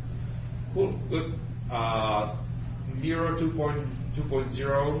 Cool, good. Miro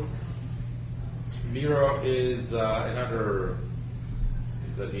 2.0. Miro is another.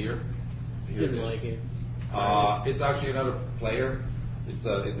 Is that here? Here Didn't it is. like it. It's actually another player. It's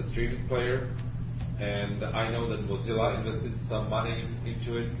a streaming player, and I know that Mozilla invested some money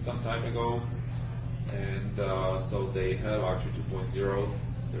into it some time ago, and so they have actually 2.0.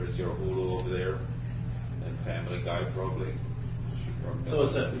 There's your Hulu over there, and Family Guy probably. So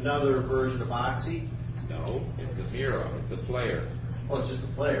it's another version of Oxy? No, it's a Miro. It's a player. Oh, it's just a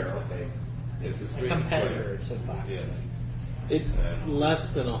player, okay. It's a A streaming competitor player. to Fox. Yes. It's less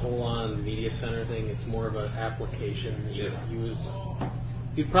than a whole-on media center thing. It's more of an application that you Yes. use.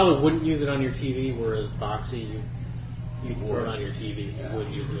 You probably wouldn't use it on your TV, whereas Boxy, you'd throw it on your TV. You would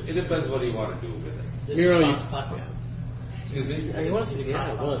use It it. depends what you want to do with it. Is it Miro, you- cross-platform? Excuse me. Yeah, it was,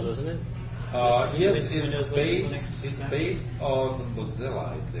 wasn't it? Yes, Windows, it's Linux, based. It's Mac? based on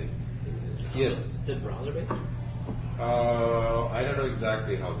Mozilla, I think. Yes. Is it browser-based? I don't know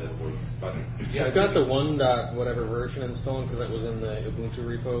exactly how that works, but yeah. I've got the 1. whatever version installed because that was in the Ubuntu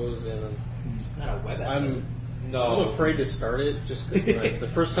repos, and It's not a web app. is it? I'm No. afraid to start it just because the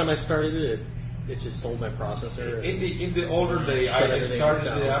first time I started it, it just stole my processor. In the older day, Shut I everything started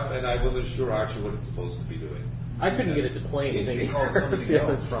down. it up and I wasn't sure actually what it's supposed to be doing. I couldn't get it to play It used to anything. be called That's something the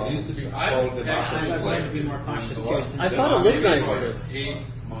other else. It problem. used to be I called the actually I've Microsoft learned to be liked more it. cautious too. I Since thought it looked nice. About 8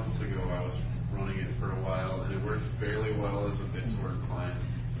 months ago, I was running it for a while, and it worked fairly well as a BitTorrent client,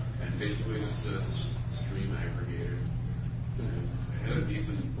 and basically just a stream aggregator. And it had a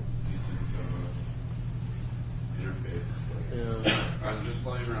decent interface. But Yeah. I'm just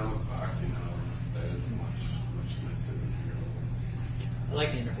playing around with Boxy now. That is much nicer than Miro. I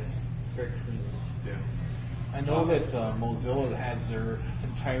like the interface. It's very clean. Yeah. I know that Mozilla has their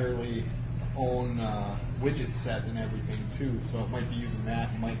entirely own widget set and everything too, so it might be using that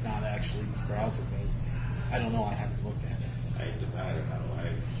and might not actually be browser based. I don't know. I haven't looked at it. I don't know.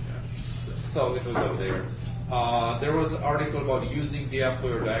 So it was over there. There was an article about using DF for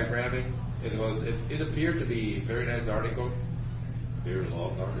your diagramming. It appeared to be a very nice article, very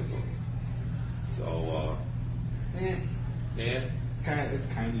long article. So Eh, yeah, it's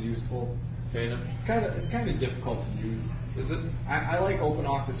kind of useful. kind of. It's kind of difficult to use. Is it? I like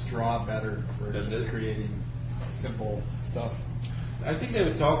OpenOffice Draw better for Than just this? creating simple stuff. I think they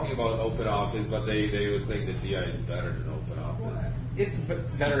were talking about OpenOffice, but they were saying that DI is better than OpenOffice. It's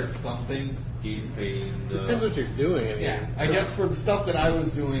better at some things. Key pane. Depends what you're doing. I mean, Yeah, I guess for the stuff that I was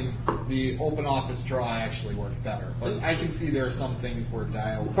doing, the OpenOffice Draw actually worked better. But I can see there are some things where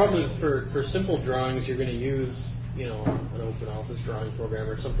Dial. The problem is for simple drawings, you're going to use an open office drawing program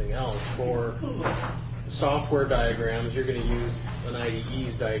or something else. For software diagrams, you're going to use an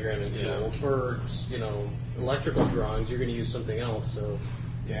IDE's diagramming tool. Yeah. For electrical drawings, you're going to use something else. So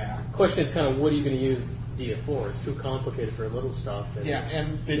Yeah. the question is kind of what are you going to use DIA for? It's too complicated for little stuff. And Yeah,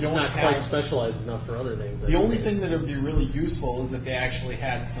 and they it's don't not have. quite specialized enough for other things. The only thing that would be really useful is if they actually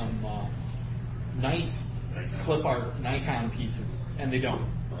had some nice clip art Nikon pieces, and they don't.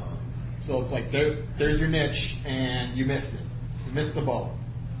 So it's like there's your niche, and you missed it. You missed the boat.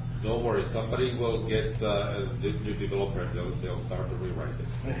 Don't worry, somebody will get as the new developer. They'll start to rewrite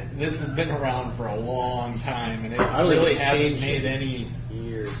it. This has been around for a long time, and it I don't think really it's hasn't changed made in any.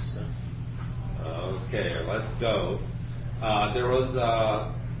 years. So. Okay, let's go. There was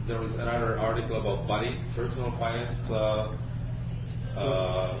another article about Buddy, personal finance,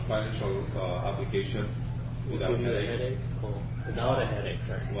 financial application without Give you a headache. headache? Cool. Without a headache,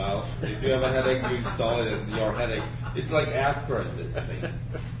 sorry. Well, if you have a headache, you install it, and your headache. It's like aspirin. This thing,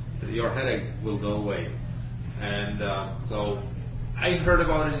 your headache will go away. And so, I heard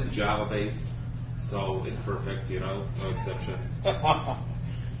about it. It's Java based, so it's perfect. No exceptions.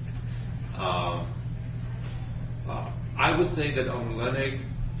 I would say that on Linux,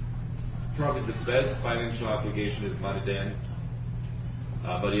 probably the best financial application is MoneyDance,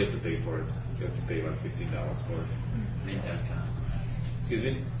 but you have to pay for it. You have to pay like $15 for it. Mint.com. Excuse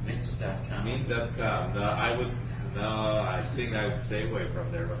me? Mint.com. Mint.com. I would No, I think I would stay away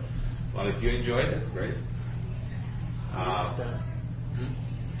from there. But well, if you enjoy it, that's great.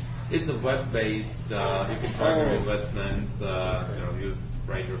 It's a web-based. You can track your investments. You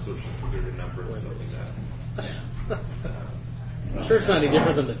write your social security number, stuff like that. I'm sure it's not any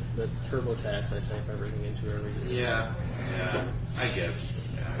different than the TurboTax I type everything into every day. Yeah, I guess.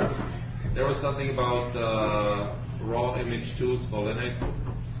 Yeah. There was something about raw image tools for Linux.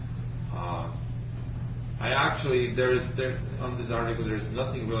 On this article, there's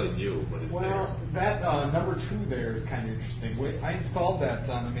nothing really new. What is Well, that number 2 there is kind of interesting. I installed that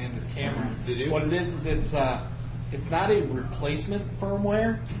on Amanda's camera. Did you? What it is it's not a replacement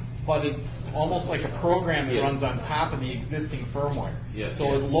firmware, but it's almost like a program that Yes. runs on top of the existing firmware. Yes, So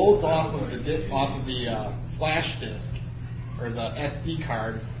yes. it loads off of the flash disk or the SD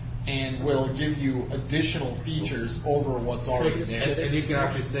card, and will give you additional features over what's already there. And you can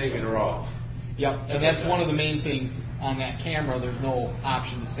actually save in RAW. Yep, and that's one of the main things on that camera. There's no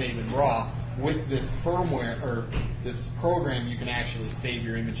option to save in RAW. With this firmware or this program, you can actually save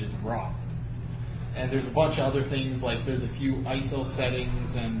your images in RAW. And there's a bunch of other things, like there's a few ISO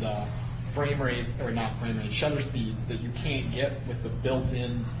settings and frame rate, or not frame rate, shutter speeds that you can't get with the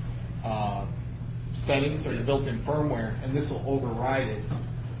built-in settings or the built-in firmware, and this will override it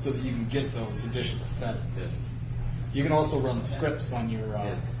so that you can get those additional settings. Yes. You can also run scripts on your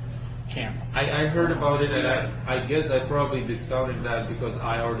Yes. camera. I heard about it, and I guess I probably discounted that because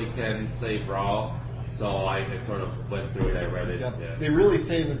I already can save RAW, so I sort of went through it. I read it. Yep. Yeah. They really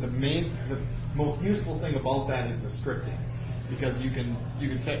say that the most useful thing about that is the scripting, because you can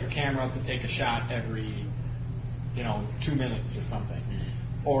set your camera up to take a shot every 2 minutes or something,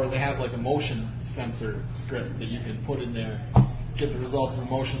 or they have like a motion sensor script that you can put in there, get the results of the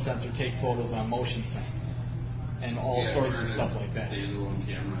motion sensor, take photos on motion sense, and all sorts of stuff like that. Standalone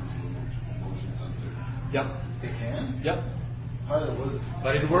camera to a motion sensor. Yep. They can? Yep. How do they,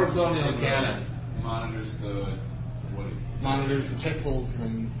 But it works only on Canon. Monitors the Monitors the pixels,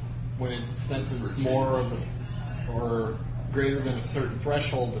 and when it senses more of or greater than a certain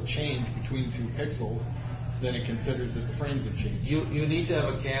threshold of change between 2 pixels, then it considers that the frames have changed. You need to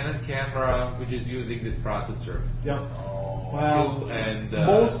have a Canon camera which is using this processor. Yep. Two Well, and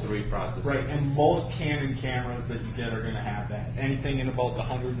most 3 processor. right, and most Canon cameras that you get are going to have that. Anything in about the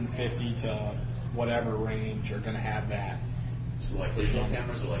 150 to whatever range are going to have that. So like digital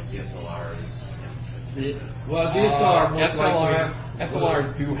cameras or like DSLRs? Well, DSLR most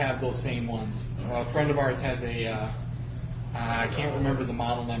SLRs do have those same ones. A friend of ours has a. I can't remember the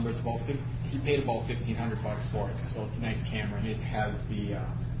model number. It's about he paid about $1,500 for it, so it's a nice camera, and it has the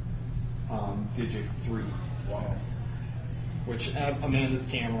Digic 3. wow. Which Amanda's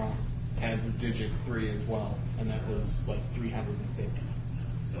camera has the Digic 3 as well, and that was like $350.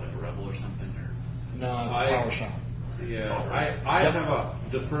 Is it like a Rebel or something? Or? No, it's a PowerShop. Yeah, I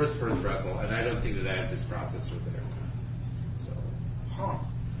have the first Rebel, and I don't think that I have this processor there. So, Huh.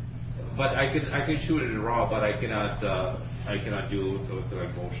 but I can shoot it in RAW, but I cannot do what's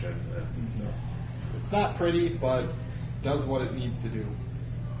like motion. It's not pretty, but does what it needs to do.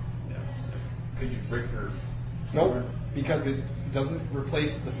 Yeah. Could you break her? Nope, because it doesn't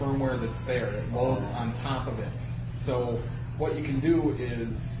replace the firmware that's there. It loads on top of it. So what you can do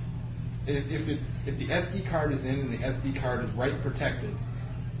is, if the SD card is in and the SD card is write protected,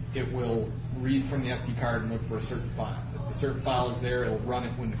 it will read from the SD card and look for a certain file. If the certain file is there, it'll run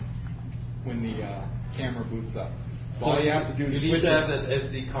it when the camera boots up. So all you have to do is you need switch to have it. that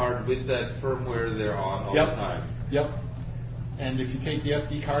SD card with that firmware there on all Yep. the time. Yep. And if you take the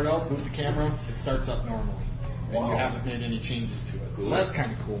SD card out, boot the camera, it starts up normally. And you haven't made any changes to it. So Cool. that's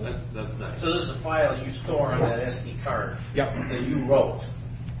kind of cool. That's nice. So this is a file you store on that SD card Yep. that you wrote.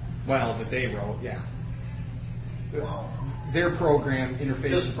 Well, that they wrote, yeah. Wow. Their program interfaces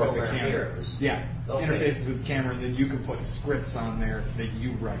This with program the camera. here is- Yeah, Okay. interfaces with the camera, and then you can put scripts on there that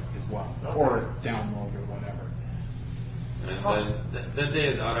you write as well, or download or whatever. And then they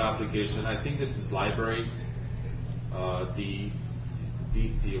have the other application. I think this is library.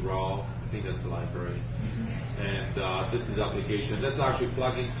 DC raw. I think that's the library. And this is application. That's actually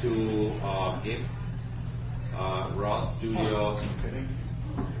plugged into GIMP, Raw Studio.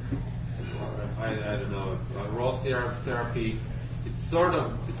 I don't know. Raw therapy. It sort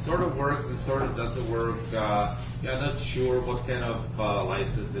of works and sort of doesn't work. I'm not sure what kind of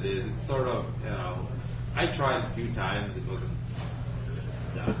license it is. It's sort of, I tried a few times. It wasn't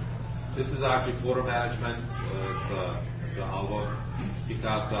done. This is actually photo management. It's an album.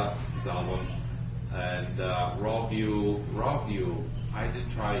 Picasa, it's an album. And raw view. I did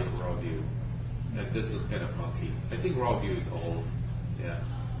try raw view, and this was kind of funky. I think raw view is old. Yeah.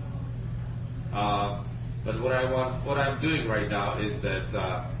 But what I'm doing right now is that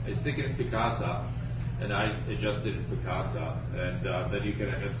I stick it in Picasa, and I adjust it in Picasa, and then you can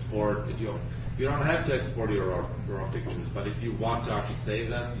export. You don't have to export your own pictures, but if you want to actually save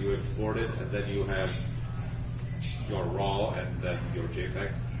them, you export it, and then you have your RAW and then your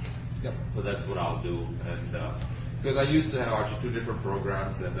JPEG. Yep. So that's what I'll do, and because I used to have actually 2 different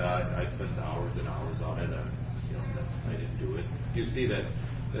programs, and I spent hours and hours on it, and I didn't do it. You see that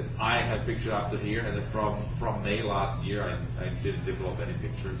I had picture up to here, and then from May last year, I didn't develop any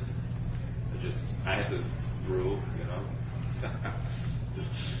pictures. I had to brew,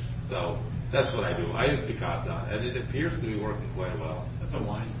 So that's what I do. I use Picasa, and it appears to be working quite well. That's a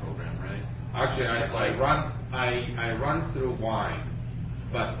wine program, right? Actually, I run through Wine,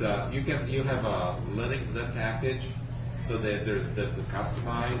 but you have a Linux net package, so that's a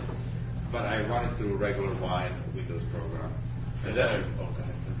customized. But I run it through regular Wine Windows program, and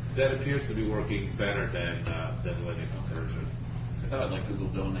that appears to be working better than Linux version. I thought like Google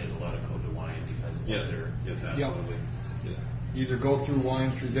donated a lot of code to Wine because of their. Yes, absolutely. Yes. Either go through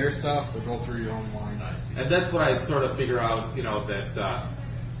Wine through their stuff or go through your own Wine. I see. And that's what I sort of figure out, that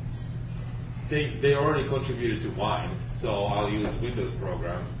they already contributed to Wine, so I'll use Windows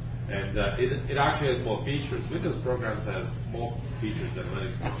program, and it actually has more features. Windows programs has more features than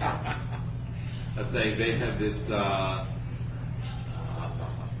Linux program. Let's say they have this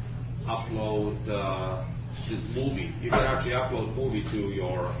upload this movie. You can actually upload movie to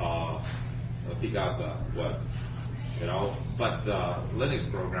your Picasa web, but Linux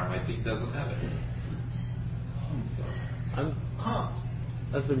program I think doesn't have it. So.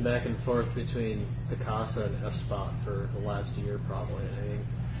 I've been back and forth between Picasa and FSpot for the last year probably.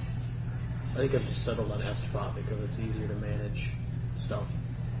 I think I've just settled on FSpot because it's easier to manage stuff.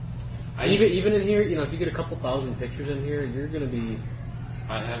 Even in here, if you get a couple thousand pictures in here, you're going to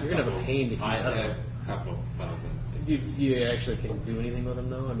have a pain to keep. I have a couple thousand. Do you actually can do anything with them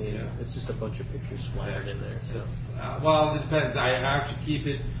though? I mean, it's just a bunch of pictures splattered in there. So. Well, it depends. I actually keep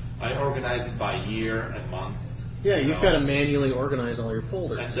it. I organize it by year and month. Yeah, you've got to manually organize all your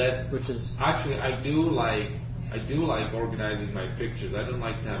folders, and which is actually I do like organizing my pictures. I don't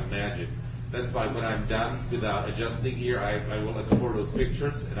like to have magic. That's why when I'm done with adjusting here, I will export those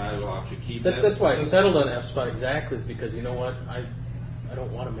pictures and I will actually keep them. That's why I settled on FSpot exactly, is because you know what, I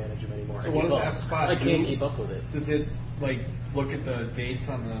don't want to manage them anymore. So what does FSpot do? I can't keep up with it. Does it look at the dates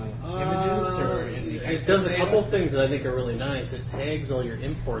on the images or in the it does a couple things that I think are really nice. It tags all your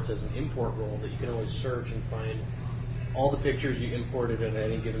imports as an import role that you can always search and find all the pictures you imported at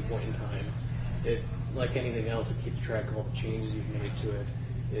any given point in time. It, like anything else, it keeps track of all the changes you've made to it.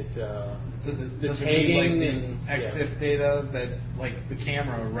 Does it tagging read and the EXIF data that the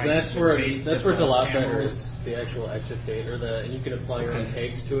camera writes? That's where it's a lot better. was... Is the actual EXIF data, and you can apply your own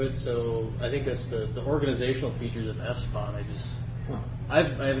tags to it. So I think that's the organizational features of FSpot. I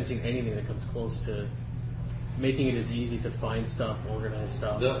haven't seen anything that comes close to making it as easy to find stuff, organize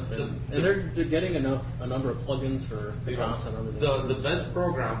stuff, and they're getting a number of plugins for Picasa and other things. The best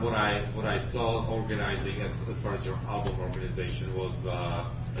program what I saw organizing as far as your album organization was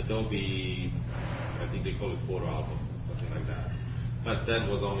Adobe. I think they call it Photo Album, something like that. But that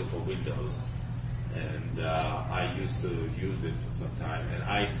was only for Windows, and I used to use it for some time, and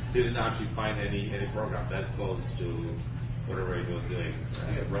I didn't actually find any program that close to whatever it was doing.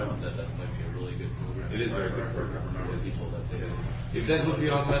 I have read that's actually a really good program. It is a very good program. People that they If that would be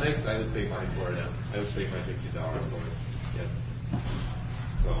on Linux, I would pay money for it. I would pay my $50 for it. Yes.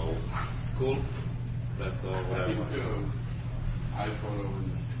 So, cool. That's all what I think want. iPhoto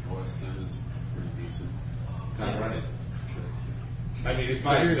and OS 10 is pretty decent. Can't run it. I mean, if So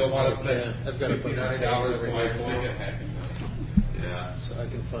I here's- don't want to spend yeah, I've got a bunch of $59 tags for over my here. Make phone, it hacking. yeah. So I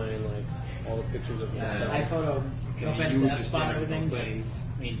can find all the pictures of myself. iPhoto, no offense to FSpot and everything, but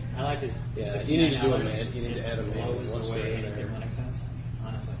I mean, I like this. Yeah, you need to do a $59. man. You need to add a manual Blows once away they're in anything there. Linux has,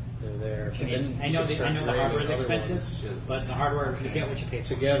 honestly. They're there. I mean, I know the hardware is expensive, but the hardware, you get what you pay for.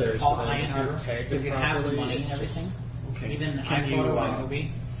 Together, It's all so then high-end if you've hardware. tagged So if it you have the properly, money it's and just- everything, Okay. even Can you, iPhoto and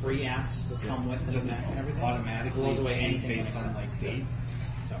Movie, free apps that come with does the it Mac and everything, automatically blows away take anything based Linux on has. date?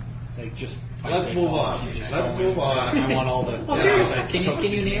 So. Just Let's move on. Let's move on. I want all the. Well, seriously,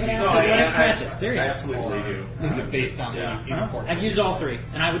 can you name it after the Linux matches? Seriously. absolutely do. Is it based on what you import? I've used all three,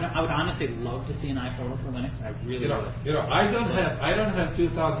 and I would honestly love to see an iPhoto for Linux. I really would. I don't have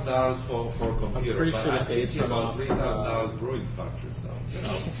 $2,000 for a computer, pretty but sure I'm the dates thinking are about off, $3,000 brewing structure. So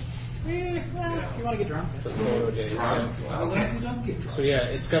If you want to get drunk. The photo days. Yeah. Okay. So yeah,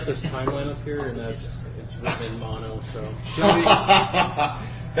 it's got this timeline up here, and it's written in mono. So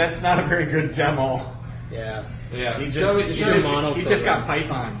That's not a very good demo. yeah. yeah, He shall we just mono got program.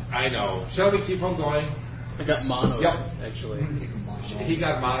 Python. I know. Shall we keep on going? I got mono. Yep. Actually. He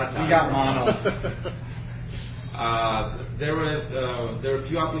got monetized. He got mono. There were a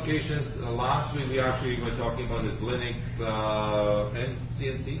few applications. Last week we actually were talking about this Linux and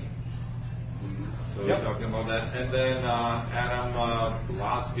CNC. So Yep. we're talking about that. And then Adam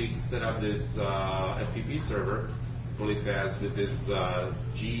last week set up this FTP server really fast with this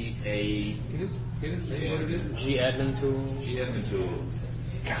GA. Can you say what it is? G admin tool. G-admin tools.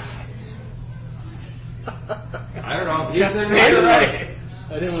 I don't know. He's the Say it right.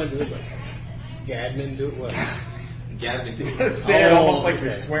 I didn't want to do it like Gadmin do it. What? G-admin tools. Say it Oh, almost like you're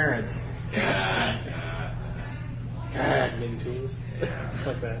okay. swearing. Gadmin tools. Yeah. It's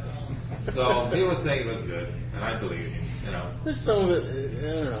like that. So he was saying it was good, and I believe him. You know. There's some of it,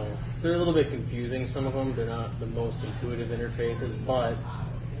 I don't know. They're a little bit confusing, some of them. They're not the most intuitive interfaces, but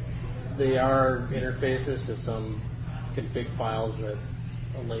they are interfaces to some config files that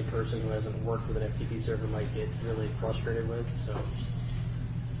a layperson who hasn't worked with an FTP server might get really frustrated with. So,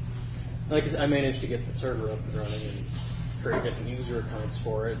 like I managed to get the server up and running and create different user accounts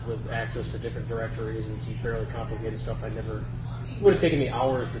for it with access to different directories and some fairly complicated stuff. It would have taken me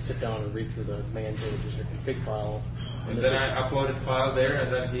hours to sit down and read through the man pages or config file. And then I uploaded file there,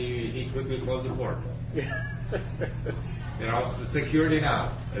 and then he quickly closed the port. Yeah. You know, the security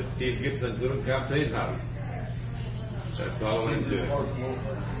now. As Steve Gibson couldn't come to his house. That's all he's doing.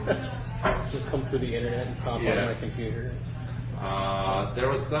 Just come through the internet and pop Yeah. on my computer. There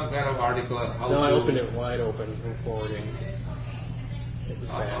was some kind of article on how No, to I opened it wide open for forwarding. It was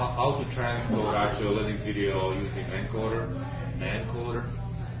bad. how to transcode actual Linux video using encoder, encoder.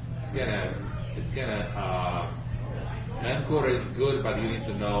 Encoder is good, but you need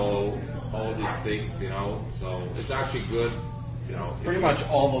to know all these things, you know. So it's actually good, you know. Pretty much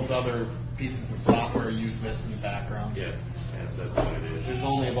all those other pieces of software use this in the background. Yes, that's what it is. There's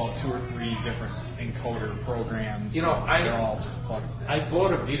only about 2 or 3 different encoder programs. You know, they're all just plugged. I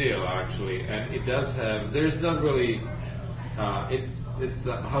bought a video actually, and it does have. There's not really. It's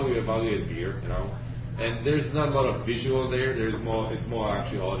how you evaluate beer, you know, and there's not a lot of visual there. There's more. It's more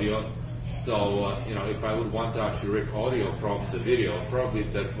actually audio. So you know, if I would want to actually rip audio from the video, probably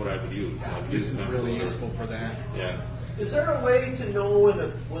that's what I would use. This is really useful for that. Yeah. Is there a way to know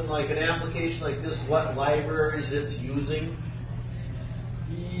when like an application like this, what libraries it's using?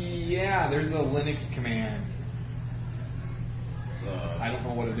 Yeah, there's a Linux command. I don't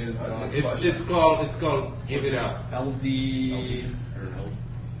know what it is. It's called give it up. LD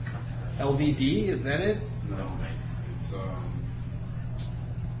LVD, is that it? No, it's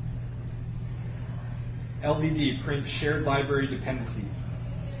LVD, print shared library dependencies.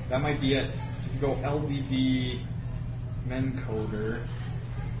 That might be it. So if you go LVD mencoder,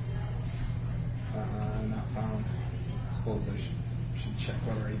 not found. I suppose I should check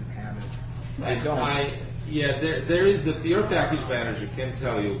whether I even have it. I don't. There is your package manager can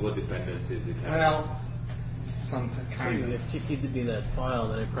tell you what dependencies it has. Well, something kind of. If you TP'd me that file,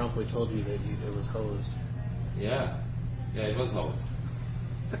 then it promptly told you that it was hosed. Yeah, it was hosed.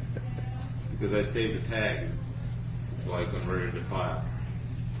 Because I saved the tags, so I converted the file.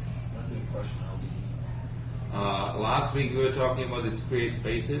 That's a good question. Last week we were talking about this create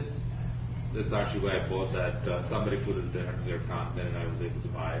spaces. That's actually where I bought that. Somebody put it their content, and I was able to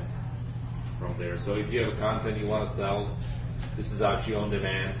buy it from there. So if you have a content you want to sell, this is actually on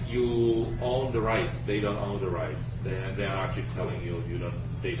demand. You own the rights. They don't own the rights. They're actually telling you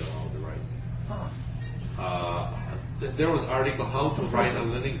they don't own the rights. There was an article how to write a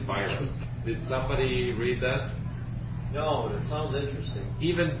Linux virus. Did somebody read this? No, but it sounds interesting.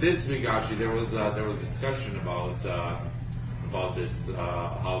 Even this week, actually, there was discussion about this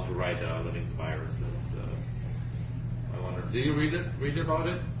how to write a Linux virus. And I wonder, did you read it? Read about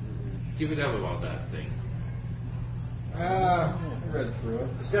it? Give it up about that thing. I read through it.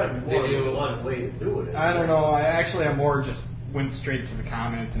 There's got to be more than one way to do it. I don't know. I more just went straight to the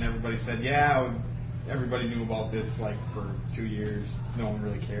comments, and everybody said, "Yeah, everybody knew about this like for 2 years. No one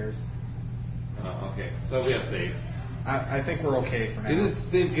really cares." Okay, so we are safe. I think we're okay for now. Is this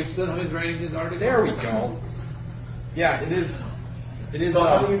Steve Gibson who is writing this article? There we go. Yeah, it is. It is. So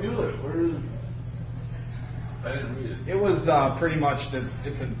how do you do it? I didn't read it. It was pretty much the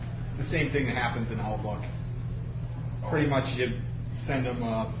same thing that happens in Outlook. Pretty much you send them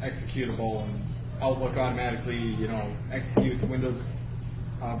executable, and Outlook automatically, executes Windows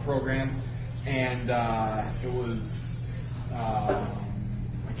programs. And it was I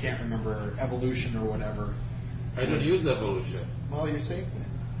can't remember, Evolution or whatever. I don't use Evolution. Well, you're safe then.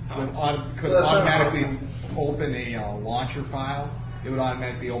 How? Could automatically open a launcher file. It would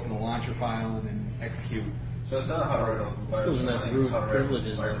automatically open a launcher file and then execute. So it's not how to write a This goes in that virus, root it's how to write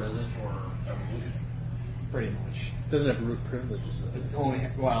privileges, though, viruses doesn't it? for evolution. Pretty much. Doesn't have root privileges though. It only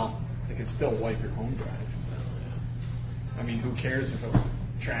it can still wipe your home drive. I mean, who cares if it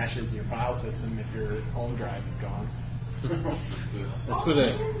trashes your file system if your home drive is gone? That's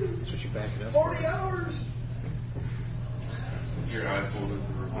what you back it up. 40 hours. Your iPhone is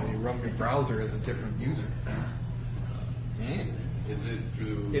the You remote. run your browser as a different user. Man. Is it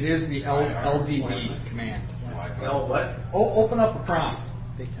through? It is the LDD command. Well, what? Oh, open up a prompt.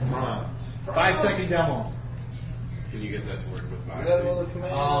 Prompt. 5-second demo. Can you get that to work with Is that what Boxy? the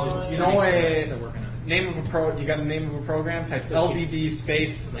command is? You know Still working on it. name of a pro. You got a name of a program? Type Still LDD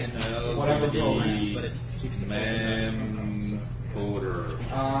space and whatever program. But it keeps defaulting Man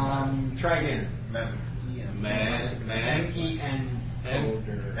coder. Try again. Mem. Man. MEN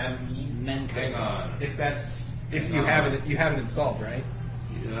coder. Men Hang on. If you have it installed, right?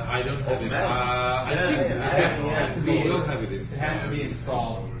 I don't have it. man. I think Yeah, it has to be. I don't have it It installed. has to be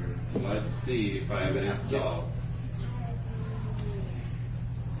installed. Let's see if I have it installed.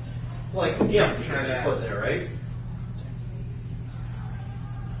 Like GIMP, Try trying to that. put there, right?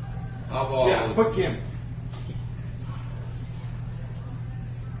 How about Yeah, put GIMP.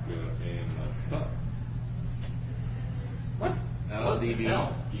 What? LDD.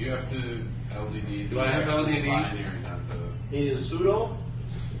 hell? You have to LDD. Do I have the actual LDD? binary, not the. It is sudo.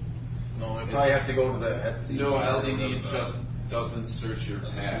 No, you probably have to go to the Etsy. No, LDD just doesn't search your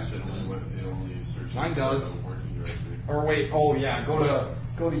path, and then it only searches Mine does. the working directory. Or wait, oh yeah,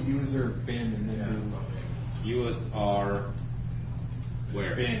 go to user bin and then USR. Where?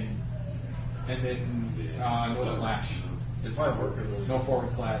 do bin. And then no slash. It probably work if it was. No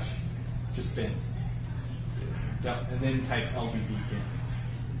 /, just bin. Yep, and then type LDD bin.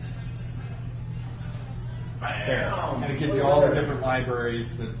 There. Bam! And it gives you Look all at the that. different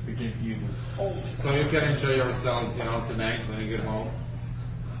libraries that the GIMP uses. So you can enjoy yourself, tonight when you get home.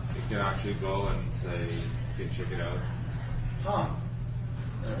 You can actually go and say, you can check it out. Huh.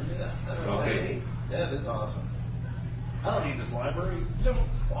 Never did that. That is Okay. Yeah, that's awesome. I don't need this library.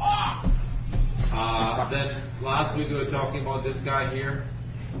 Then last week we were talking about this guy here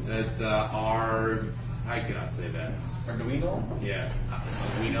that I cannot say that. Arduino? Yeah,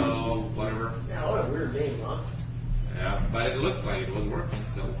 we know whatever. Yeah, what a weird name, huh? Yeah, but it looks like it was working,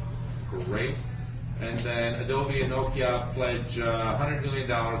 so great. And then Adobe and Nokia pledge $100 million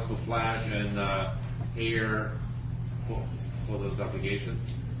for Flash and Air for those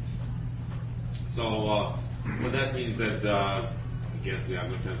applications. So what that means that I guess we are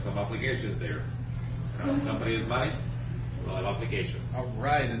going to have some applications there. If somebody has money, we'll have applications. All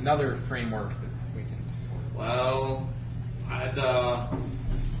right, another framework that we can support. Well,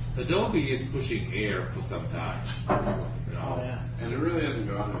 Adobe is pushing Air for some time. Oh yeah. And it really hasn't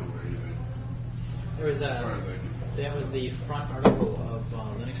gone anywhere either. There was As far as I can. that was the front article of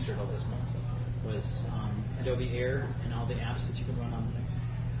Linux Journal this month. Was Adobe Air and all the apps that you can run on Linux.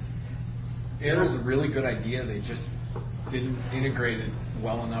 Air is a really good idea. They just didn't integrate it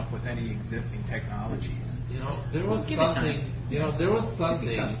well enough with any existing technologies. There was Give it something. time. There was Could be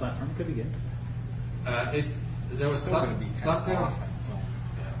something. cross-platform. Could be good. There was Still going to be some kind of often, so.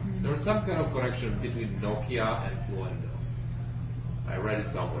 there was some kind of connection between Nokia and Fluendo. I read it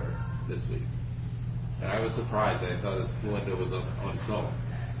somewhere this week, and I was surprised. I thought that Fluendo was on its own.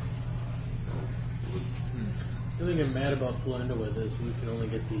 So it was. The thing I'm mad about Fluendo with is we can only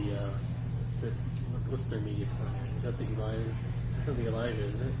get what's their media player? Is that the Elijah? It's not the Elijah,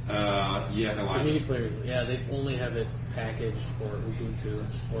 is it? Yeah, The Elijah. media players, yeah, they only have it packaged for Ubuntu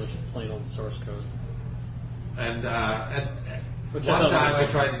or plain old source code. And at Which I one thought time I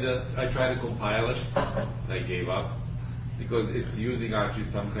was- tried to compile it. I gave up because it's using actually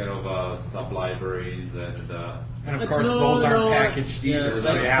some kind of sub libraries and. And of course, No, those aren't no, packaged either, yeah,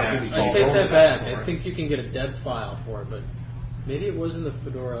 so you have to I I install take those that at back. source. I think you can get a dev file for it, but maybe it was in the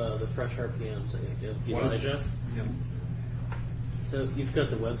Fedora, the Fresh RPMs. I think the What is- Elijah. yeah. So you've got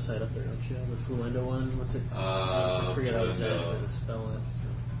the website up there, don't you? The Fluendo one. What's it? I forget how exactly Fluendo. to spell it.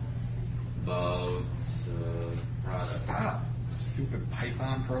 About product. Stop. Stupid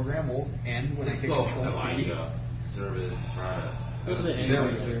Python program won't end when Let's I go hit Control C. Elijah service products. Go to the See There we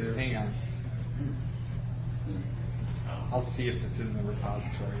it. Anyways, go. Hang on. I'll see if it's in the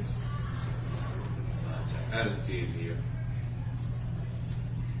repositories. I don't see it here.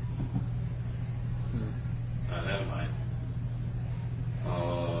 Never mind.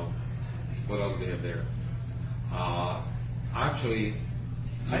 What else do we have there? Actually,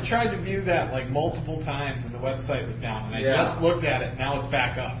 I tried to view that like multiple times and the website was down, and I Yeah. just looked at it. Now it's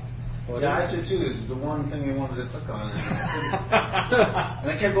back up. Yeah, I said too. It's the one thing I wanted to click on. And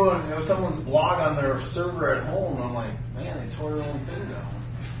I kept going. There was someone's blog on their server at home. And I'm like, man, they tore their own thing down.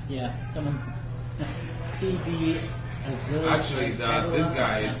 Yeah, someone PD. Actually, this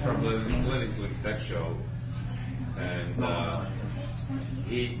guy is from the Linux Week Tech Show, and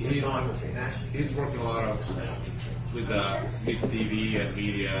he's working a lot with TV and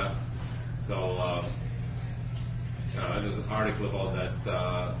media. So there's an article about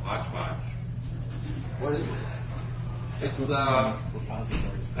that hodgepodge. What is it? It's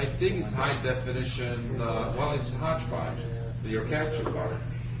repositories. I think it's high definition. Well, it's hodgepodge. So your capture card.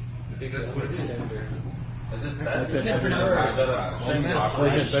 I think that's what it is. Is this better? Is it better than the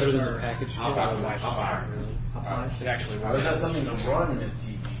package? It actually Or is works. that something to run the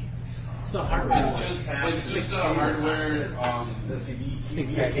TV? It's the hardware. It's just a hardware. The CD Big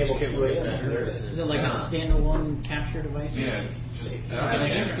TV package can't really Yeah, enter there it. it is. Is it like a standalone capture device? Yeah, it's just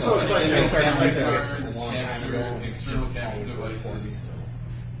So it's like external capture devices.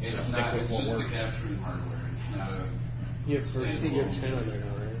 It's not. It's just the capturing hardware. It's not a. You have you have 10 on there now,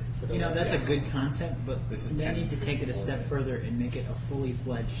 right? You know, that's a good concept, but This is they 10 need to take it a 64. step further and make it a fully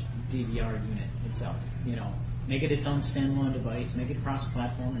fledged DVR unit itself. You know, make it its own standalone device, make it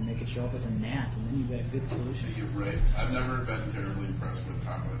cross-platform, and make it show up as a NAT, and then you've got a good solution. You're right. I've never been terribly impressed with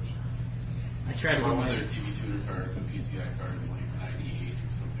how much. I tried to do Well, with my. their TV tuner cards and PCI card in like '98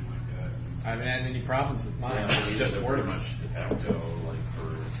 or something like that. I haven't had any problems with mine. It just works.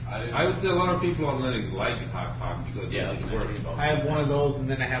 I would say a lot of people on Linux like Hog because Yeah, it that's the nice works. thing about I have one of those, and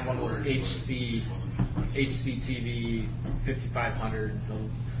then I have one of those HCTV 5500.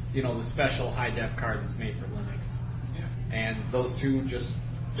 The special high def card that's made for Linux. Yeah. And those two just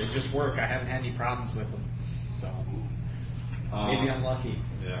work. I haven't had any problems with them. So maybe I'm lucky.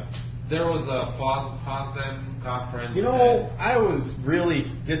 Yeah. There was a FOSDEM conference. I was really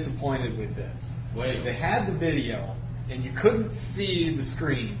disappointed with this. Wait. They had the video, and you couldn't see the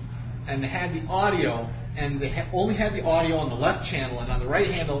screen, and they had the audio, and they only had the audio on the left channel, and on the right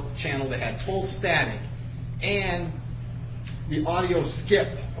channel they had full static, and the audio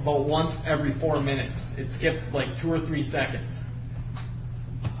skipped about once every 4 minutes. It skipped like 2 or 3 seconds.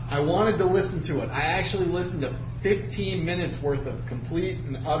 I wanted to listen to it. I actually listened to 15 minutes worth of complete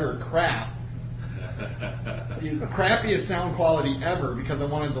and utter crap. The crappiest sound quality ever because I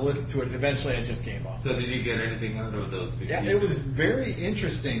wanted to listen to it, and eventually I just gave up. So did you get anything out of those 15 Yeah, it was minutes? very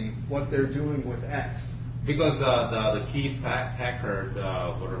interesting what they're doing with X. Because the Keith Packard,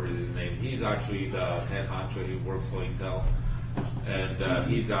 whatever is his name, he's actually the head honcho. He works for Intel, and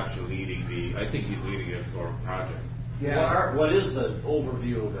he's actually leading I think he's leading it sort of project. What is the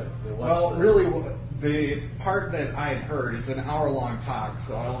overview of it? Well, really, the part that I had heard, it's an hour-long talk,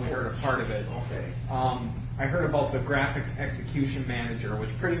 so I only heard a part of it. Okay. I heard about the graphics execution manager,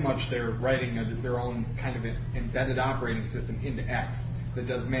 which pretty much they're writing their own kind of embedded operating system into X that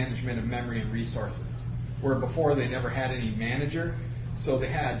does management of memory and resources. Where before they never had any manager, so they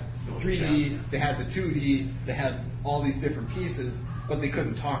had the 3D, they had the 2D, they had all these different pieces, but they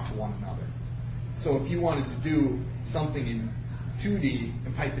couldn't talk to one another. So if you wanted to do something in 2D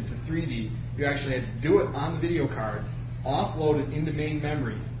and pipe it to 3D, you actually had to do it on the video card, offload it into main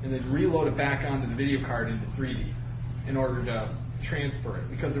memory, and then reload it back onto the video card into 3D in order to transfer it,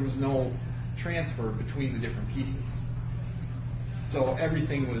 because there was no transfer between the different pieces. So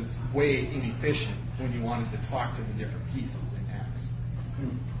everything was way inefficient when you wanted to talk to the different pieces in X.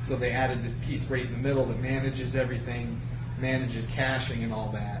 So they added this piece right in the middle that manages everything, manages caching and all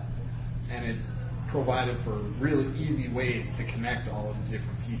that, and it provided for really easy ways to connect all of the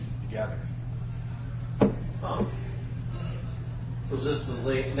different pieces together. Was this the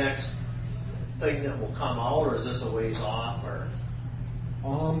next thing that will come out, or is this a ways off? Or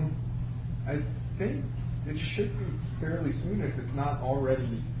I think it should be fairly soon if it's not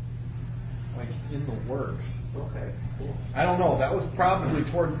already like in the works. okay, cool. I don't know. That was probably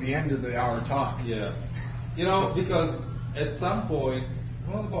towards the end of the hour talk. Yeah, because at some point,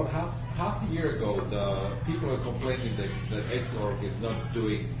 well, about half a year ago, the people are complaining that Xorg is not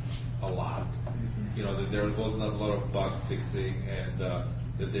doing a lot. That there wasn't a lot of bugs fixing, and that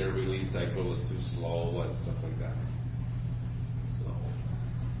their release cycle was too slow and stuff like that. So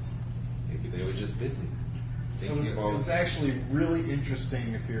maybe they were just busy. It was actually really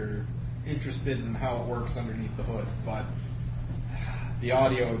interesting if you're interested in how it works underneath the hood, but the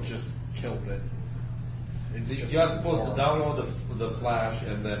audio just kills it. You're supposed to download the flash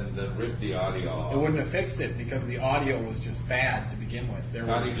and then rip the audio off. It wouldn't have fixed it because the audio was just bad to begin with. There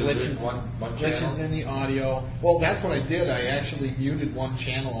were Can't you just rip glitches, one glitches channel? in the audio. Well, that's what I did. I actually muted one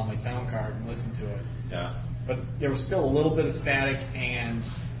channel on my sound card and listened to it. Yeah. But there was still a little bit of static, and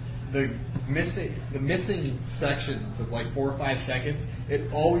the missing sections of like 4 or 5 seconds, it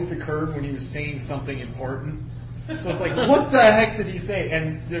always occurred when he was saying something important. So it's like, what the heck did he say?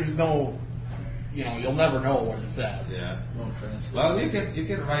 And there's no you'll never know what he said. Yeah. No transfer. Well, you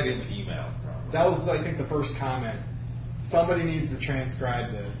can write him an email. Probably. That was, I think, the first comment. Somebody needs to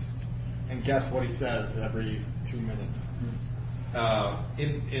transcribe this, and guess what he says every 2 minutes.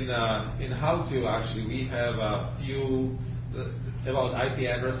 In how to actually, we have a few about IP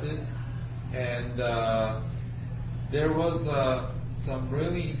addresses, and there was some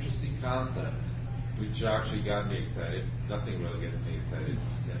really interesting concept which actually got me excited. Nothing really gets me excited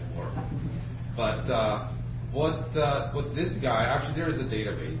anymore. But what this guy, actually there is a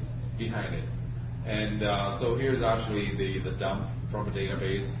database behind it. And so here's actually the dump from a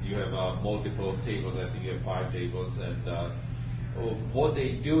database. You have multiple tables, I think you have 5 tables. And what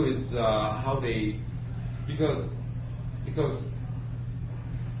they do is how they, because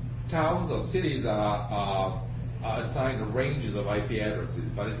towns or cities are assigned ranges of IP addresses,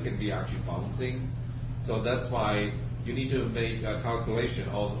 but it can be actually bouncing. So that's why you need to make a calculation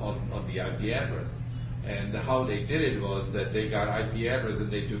on the IP address. And how they did it was that they got IP address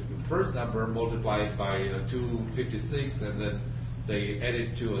and they took the first number, multiplied by 256, and then they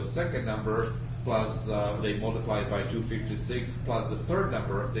added to a second number, plus they multiplied by 256, plus the third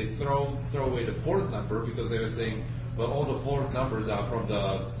number. They throw away the fourth number because they were saying, well, all the fourth numbers are from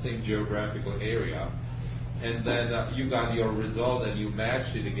the same geographical area. And then you got your result and you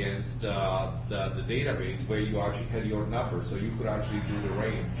matched it against the database where you actually had your number, so you could actually do the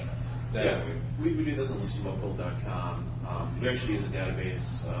range that way. We do this on listlocal.com. We actually use a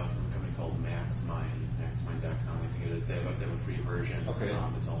database from a company called maxmind.com, I think it is. They have a free version. Okay.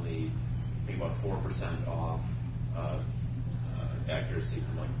 It's only, I think, about 4% off accuracy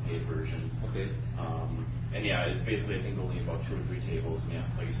from the paid version. Okay. And yeah, it's basically, I think, only about 2 or 3 tables. And yeah,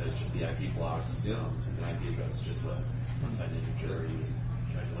 like you said, it's just the IP blocks. Yes. Since an IP address is just a one-sided integer, you just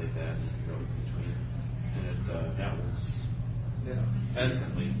calculate that and it goes in between. And that works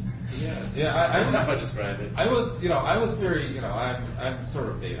decently. That's not how to describe it. I was very, I'm sort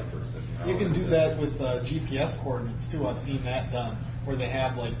of a data person. You can do that with GPS coordinates too. I've seen that done, where they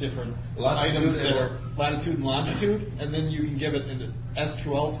have like different Latitude items that and- are latitude and longitude, and then you can give it an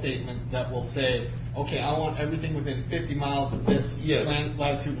SQL statement that will say, okay, I want everything within 50 miles of this Yes.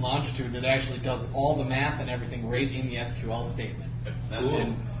 latitude and longitude, and it actually does all the math and everything right in the SQL statement. That's,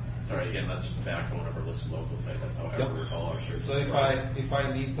 sorry, again, that's just the backbone of our Listen Local site. That's how Yep. all our shirts. So if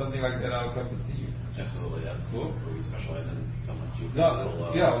I need something like that, I'll come to see you. Absolutely, that's Cool. what we specialize in so much. Not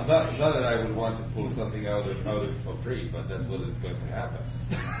that I would want to pull something out of it for free, but that's what is going to happen.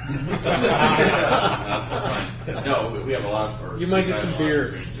 That's fine. No, we have a lot of. You might get some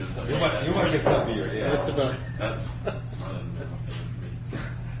beer. You might get some beer, yeah. That's about. That's more than me.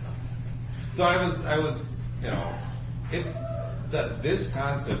 So I was, this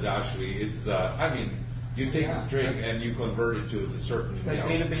concept actually, it's, you take a string and you convert it to a certain, That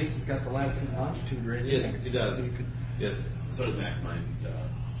database has got the latitude and longitude right in Yes, there. it does. So you could, Yes. So does MaxMind.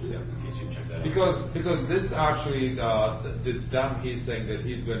 Just in case you check that out. Because this actually, this dump, he's saying that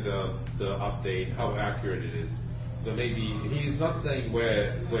he's going to update how accurate it is. So maybe he's not saying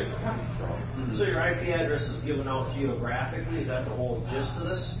where it's coming from. So your IP address is given out geographically? Is that the whole gist of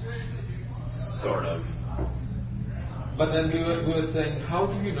this? Sort of. But then we were saying, how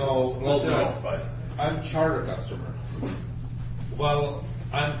do you know? Let's say no, but I'm charter customer. Well,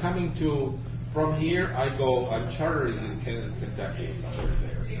 I'm coming from here. I'm charter is in Kentucky somewhere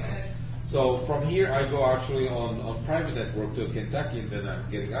there. So from here I go actually on private network to Kentucky, and then I'm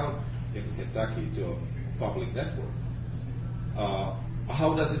getting out in Kentucky to a public network.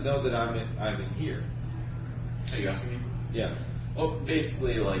 How does it know that I'm in here? are you asking me? Yeah. Well,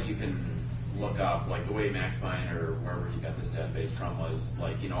 basically, like you can look up, like the way MaxMind or wherever you got this database from was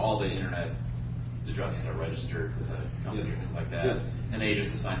like, all the internet addresses are registered with a company Yes. or things like that, Yes. and they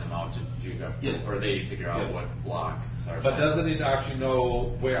just assign them out to geographical, Yes. or they figure out Yes. what blocks are. But assigned. doesn't it actually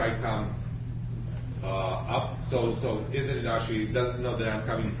know where I come up? So isn't it actually doesn't know that I'm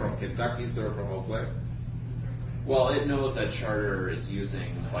coming from Kentucky instead of from Eau Claire? Well, it knows that Charter is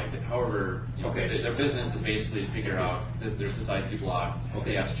using, however, Okay. their business is basically to figure out there's this IP block.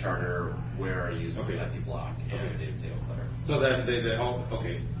 Okay. They ask Charter, where are you using this Okay. IP block? And Okay. they'd say Eau Claire. So then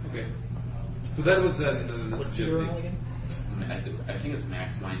okay. So that was the What's just the URL again? I think it's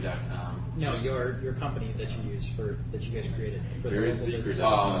maxmind.com. No, Just- your company that you use that you guys created for the Very local secret. business.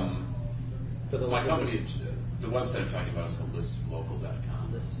 For the My local company's, business. the website I'm talking about is called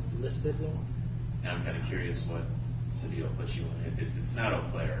listlocal.com. Listed local? And I'm kind of curious what city it'll put you in. It's not Eau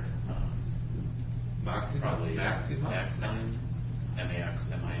Claire. Maxima? Probably Maxima? Maxmind,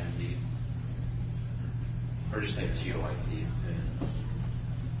 MAXMIND. Or just type GeoIP.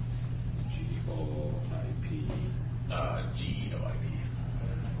 GeoIP. GeoIP.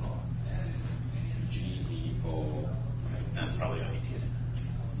 That's probably all you need.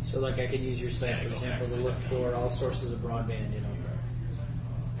 So like I could use your site, for example, to look for all sources of broadband,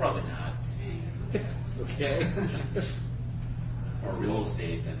 Probably not. Okay. It's more real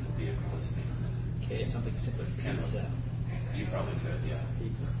estate and vehicle listings. And Okay, something simple. Pizza. you probably could, yeah.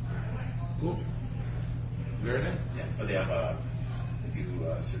 Pizza. Cool. Very nice. Yeah, but they have if you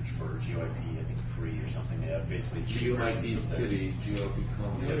search for GYP, I think free or something, they have basically GYP City, GYP No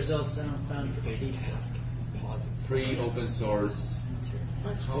Common. results found for pizza. Pause it. Free open source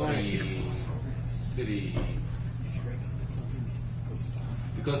County City.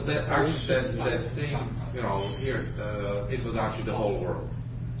 Because that thing, here, it was actually the whole world.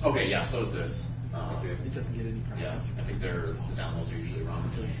 Okay, yeah, so is this. Okay. It doesn't get any Yeah, processing. I think the downloads are usually wrong.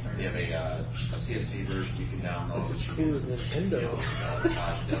 They have a CSV version you can download. That's as cool as Nintendo.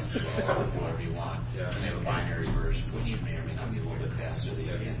 Whatever you want. Yeah. And they have a binary version, which may or may not be a little bit faster than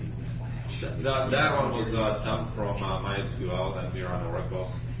you That one was dumped from MySQL and we're on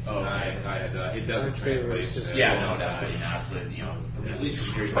Oracle. Oh, okay. It doesn't Which favor is translate. just- Yeah, no, definitely not. So, at least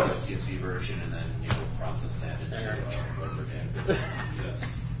from here you get a CSV version and then process that into whatever data. Yes.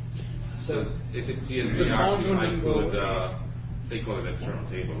 So If it's CSV, The calls actually, when I you go could, away. they call it external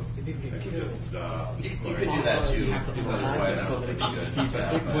tables. I didn't get could killed. just, You could do that too. Is that why I So that it can receive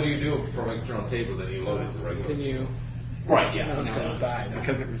that. What do you do from external table? Then you load it to regular. Continue. Right, yeah. Now it's going to die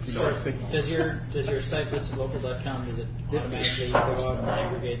because it receives a signal. does your site list at local.com, does it automatically go out and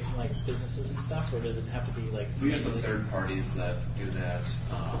aggregate like businesses and stuff, or does it have to be like We have some specialist? third parties that do that.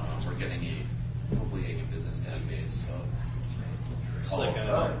 We're getting hopefully a business database. So It's like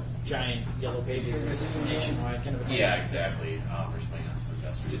a giant yellow pages nationwide kind of a thing? yeah, exactly. We're just waiting on some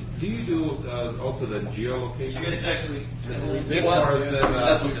investors. Do you do also the geolocation? You guys actually, As far as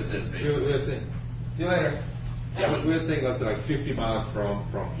that's what this is basically. we're saying, see you later. Yeah, we're saying that's like 50 miles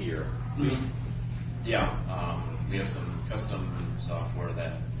from here. Yeah, we have some custom software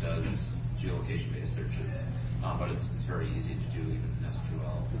that does geolocation-based searches, but it's very easy to do even in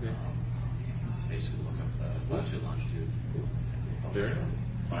SQL. Okay. It's basically look up the latitude, longitude. Very nice.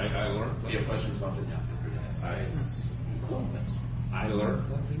 I learned If something. you have questions about it, yeah, feel free to ask. I learned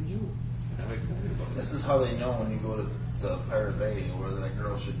something new. I'm excited about This this. is how they know when you go to the Pirate Bay where that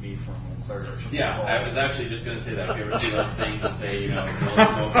girl should be from Claire or should Yeah, be I was actually just going to say that. If you ever see those things that say,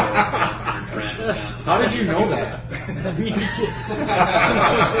 Wisconsin or Trent, Wisconsin. How did you know that?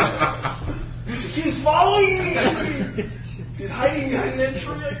 She keeps following me! She's hiding behind that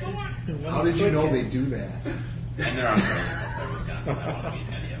tree. I know it. How did you know they do that? And they're on Claire, Wisconsin. I want to meet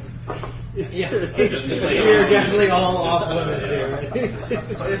any of them. Yeah, just like- we're definitely all off limits here.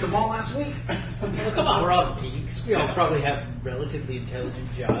 So I at the mall last week. Well, come on, we're all geeks. We all probably have relatively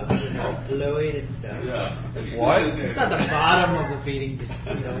intelligent jobs and are employed and stuff. Yeah. What? It's not the bottom of the feeding,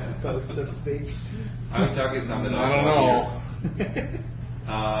 post, so to speak. I'm talking something else. I don't know.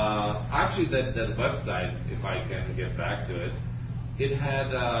 Actually, that website, if I can get back to it, it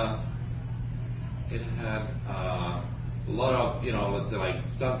had a lot of, let's say like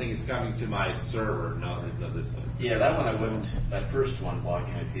something is coming to my server. No, it's not this one. Yeah, that one I wouldn't. That first one,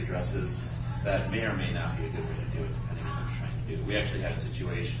 blogging IP addresses, that may or may not be a good way to do it, depending on what you're trying to do. We actually had a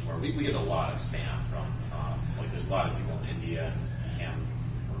situation where we get a lot of spam from, there's a lot of people in India and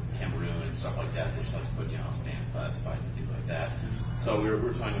Cameroon and stuff like that. They just like to put, spam classifieds and things like that. So we're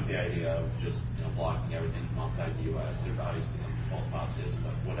toying with the idea of just, blocking everything from outside the U.S. There'd obviously be some false positives,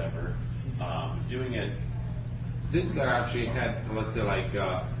 but whatever. Doing it. This guy actually had, let's say, like,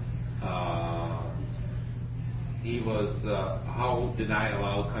 he was, how did I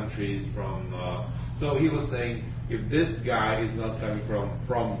allow countries from, so he was saying, if this guy is not coming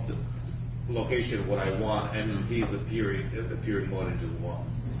from the location what I want, and he's appearing more than just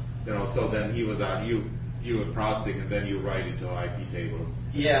once, so then he was out, you were processing, and then you write into IP tables.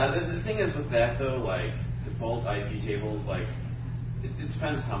 Yeah, the thing is with that though, like default IP tables, like it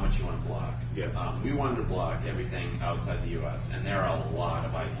depends how much you want to block. Yes. We wanted to block everything outside the U.S., and there are a lot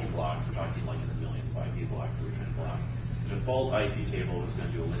of IP blocks. We're talking like in the millions of IP blocks that we're trying to block. The default IP table is going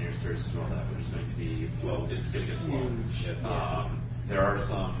to do a linear search through all that, which is going to be slow. It's going to get slow. Yes. There are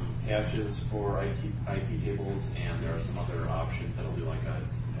some patches for IP tables, and there are some other options that'll do like a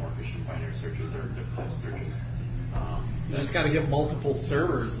more efficient binary searches or different types of searches. You just got to get multiple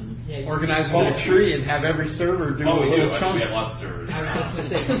servers and Yeah, organize them in a tree and have every server do a we little do. chunk. We have lots of servers. I was just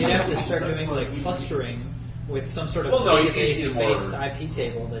going to say, you'd have to start doing like clustering with some sort of Well, no, you just need database-based more- IP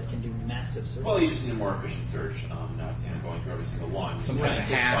table that can do massive search. Well, you just need a more efficient search, not going through every single one. Some Just kind of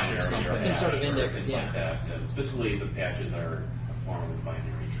just hash or binary something. Some sort of hash or index, things yeah. like that. Specifically, the patches are a form of a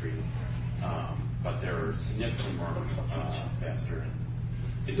binary tree, but they're significantly more faster.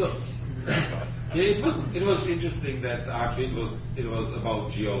 And So, Yeah, it was interesting that actually it was about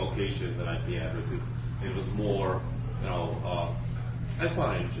geolocations and IP addresses. It was more, I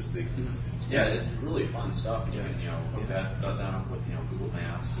found it interesting. Yeah, it's really fun stuff. You can, hook that up with, Google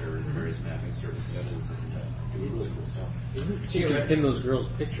Maps or the various mapping services and do really cool stuff. You can pin those girls'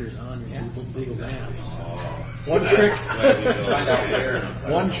 pictures on your Google Maps. One trick. Find out where.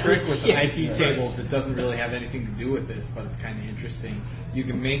 One trick with the IP tables that doesn't really have anything to do with this, but it's kind of interesting. You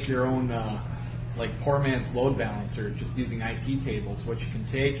can make your own, like poor man's load balancer just using IP tables. What you can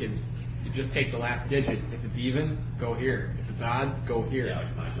take is you just take the last digit. If it's even, go here. If it's odd, go here. Yeah,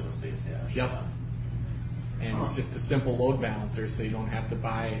 like modular space hash. Yep. And it's just a simple load balancer, so you don't have to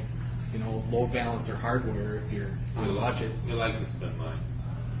buy, load balancer hardware if you're on a budget. We like to spend money.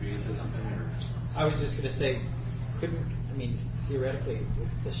 Were you going to say something? Or? I was just going to say, theoretically,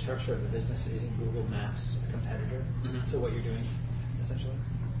 with the structure of the business, isn't Google Maps a competitor to what you're doing, essentially?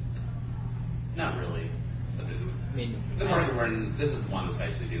 Not really. The market we're in, this is one of the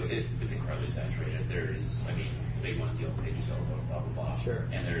sites we do, it's incredibly saturated. There's, the big ones, Yellow Pages, Yellow, blah, blah, blah. Sure.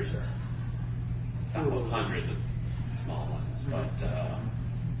 And there's hundreds of small ones, but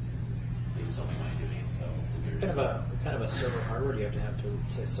maybe something might do it, so there's... What kind of a server hardware do you have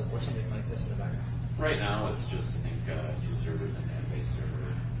to support something like this in the background? Right now, it's just, 2 servers and database server.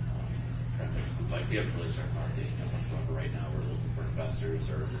 We haven't really started marketing it whatsoever right now. We're looking for investors,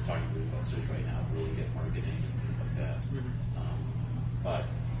 or we're talking to investors right now to really get marketing and things like that. But,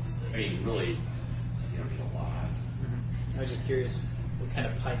 really, you don't need a lot. I was just curious what kind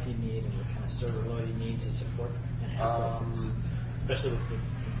of pipe you need and what kind of server load you need to support and have things, especially with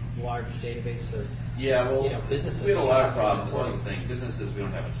the large database of businesses. We have a lot of problems. One thing, businesses, we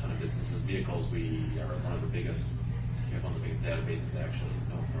don't have a ton of businesses. Vehicles, we are one of the biggest. We have one of the biggest databases actually.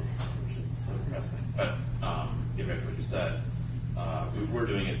 No one knows about it, which is so depressing. But get back to what you said. We're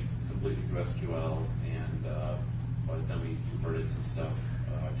doing it completely through SQL, and but then we converted some stuff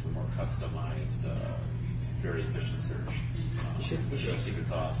to a more customized, very efficient search. We should have secret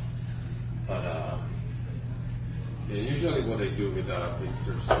sauce, but. Usually what they do with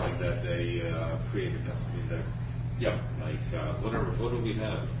searches like that, they create a custom index. Yep. Like, what do we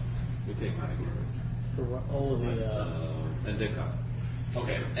have? We take money For all of the... and they cut.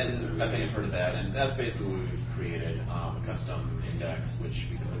 Okay, and I think I've heard of that, and that's basically what we've created, a custom index, which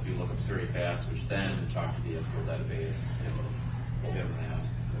we can do lookups very fast, which then talk to the SQL database, and we'll get from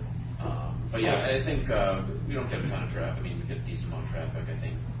that. But yeah, I think we don't get a ton of traffic. We get a decent amount of traffic, I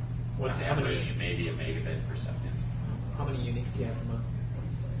think. On average, maybe a megabit per second. How many uniques do you have per month?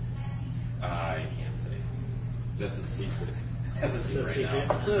 I can't say. That's a secret. That's a secret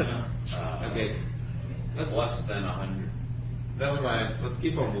right now. Okay. Less than 100. Never mind. Let's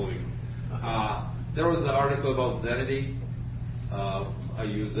keep on moving. There was an article about Zenity. I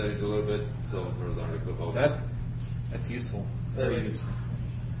use Zenity a little bit, so there was an article about that. That's useful. Very useful.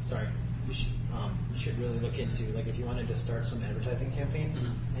 Sorry. You should really look into, if you wanted to start some advertising campaigns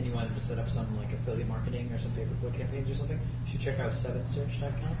and you wanted to set up some affiliate marketing or some pay-per-click campaigns or something, you should check out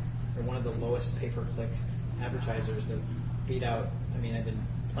 7search.com. They're one of the lowest pay-per-click advertisers that beat out, I've been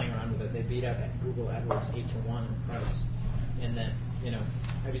playing around with it, they beat out Google AdWords 8-1 in price. And then,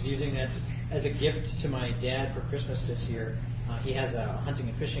 I was using that as a gift to my dad for Christmas this year. He has a hunting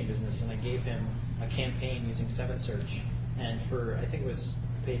and fishing business, and I gave him a campaign using 7search. And for, I think it was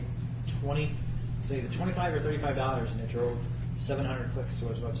paid either $25 or $35, and it drove 700 clicks to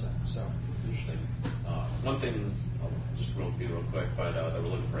his website. So it's interesting. One thing, I'll just real quick, but that we're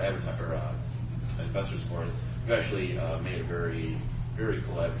looking for investors for is we've actually made a very, very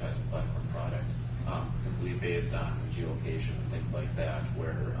cool advertising platform product, completely based on geolocation and things like that,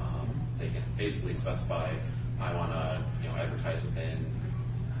 where they can basically specify, I want to advertise within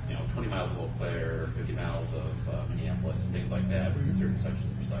 20 miles of Eau Claire, 50 miles of Minneapolis, and things like that within certain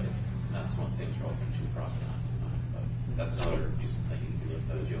sections of your site. And that's one thing we're open to profit on. But that's another useful thing you can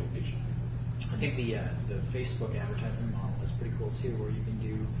do with geolocation. I think the Facebook advertising model is pretty cool too, where you can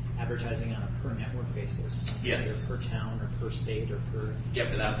do advertising on a per network basis. Yes. So per town or per state or per.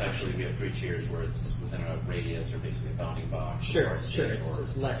 Yep, and that's actually, we have 3 tiers where it's within a radius or basically a bounding box. Sure.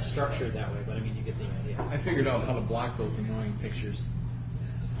 It's less structured that way, but you get the idea. I figured out how to block those annoying pictures.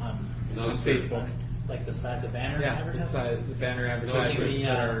 On Facebook. Like the banner advertisements? The banner advertisements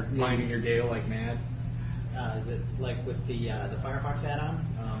that are minding your day like mad. Is it like with the Firefox add-on,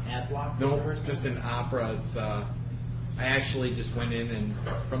 ad block? No, just in Opera. It's I actually just went in and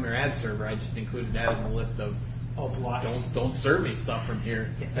from their ad server, I just included that in the list of blocks. Don't serve me stuff from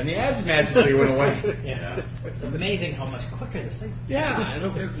here, and the ads magically went away. Yeah, it's amazing how much quicker this thing. Yeah,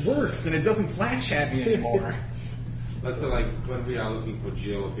 it works, and it doesn't flash at me anymore. let's say like when we are looking for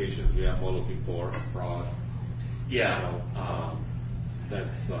geolocations, we are more looking for fraud. Yeah. You know,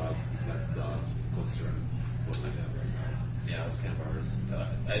 that's the concern. What like that right now. Yeah, that's kind of ours.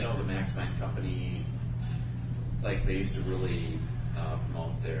 And I know the MaxMind company, like they used to really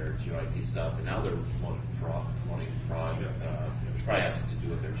promote their GeoIP stuff, and now they're promoting fraud. Which probably has to do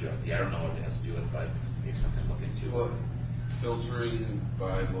with their GeoIP. I don't know what it has to do with, but maybe something to look into. Well, filtering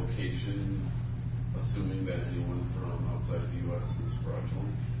by location, assuming that anyone from outside of the U.S. is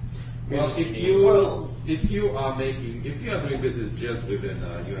fraudulent. Well, if you are doing business just within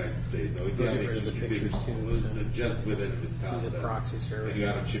the United States, or if you are Get rid of making the business pictures too, just within Use Wisconsin, a proxy server. and you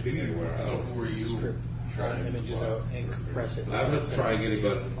are not shipping anywhere else. So who are you Strip trying to images block? out and compress it. I'm not trying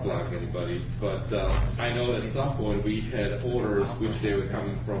anybody to block anybody, but I know at some point we had orders which they were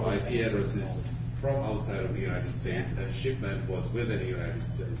coming from IP addresses from outside of the United States, and shipment was within the United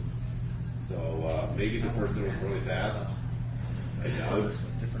States. So maybe the person was really fast. I doubt.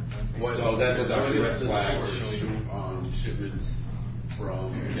 So that was actually a red flag. Shipments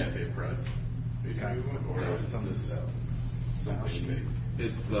from Cafe Press, or is this something big?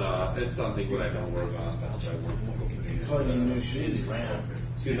 It's something what I don't work on. That's why you need new shoes, man.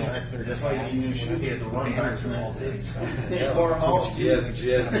 Excuse me. That's why you need new shoes. You have to run back to the United States. Or home.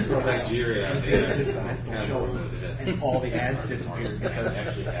 Yes, from Nigeria. His size don't show up, and all the ads disappear because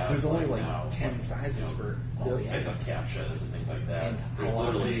there's only like 10 sizes for all the I thought ads. captchas and things like that. And There's how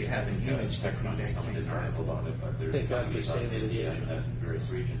often literally do you have an kind of image that's the technology, exact someone same did an article size? about it, but there's Thank God companies for out in standard India deviation. and various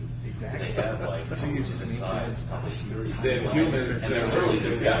regions. Exactly. And they have like So you just the need size, to- probably 30. They have humans And that they're are literally really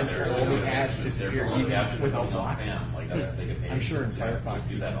just got there. all the ads disappear They're even captchas without that don't blocking. spam. Like that's, they get paid. I'm sure in to Firefox just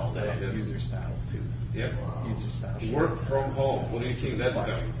do you that can all set day. up user styles too. Yep. User styles. Work from home. What do you think that's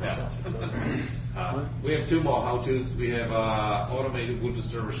coming from? We have two more how-tos. We have automated Ubuntu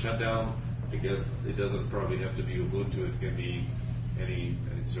server shutdown. I guess it doesn't probably have to be Ubuntu. It can be any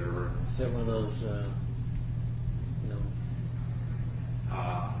server. Is that one of those,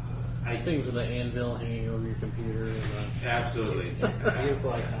 I things with the anvil hanging over your computer and absolutely.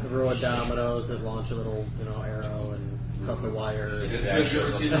 Beautiful icon. a row of dominoes that launch a little, arrow and cut the wire. And Have you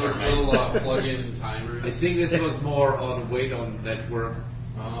ever seen those little plug-in timers? I think this was more on wait on network.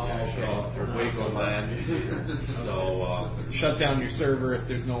 Oh, For wait on LAN. So Shut down your server if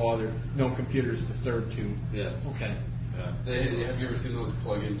there's no computers to serve to. yes. Okay. Yeah. Have you ever seen those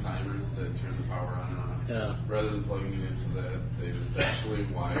plug-in timers that turn the power on and off? Yeah. Rather than plugging it into that, they just actually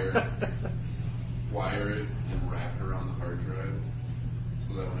wire it and wrap it around the hard drive,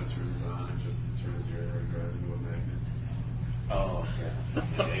 so that when it turns on, it just turns your hard drive into a magnet. Oh, yeah.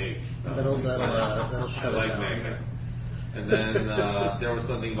 Okay. So that'll I shut it like down. magnets. And then there was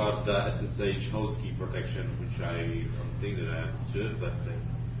something about SSH host key protection, which I don't think that I understood, but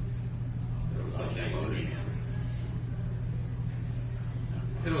there was something about it.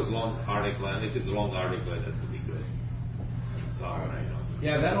 It was a long article, and if it's a long article, it has to be good. That's all I know.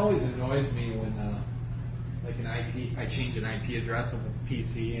 Yeah, that always annoys me when, like I change an IP address of a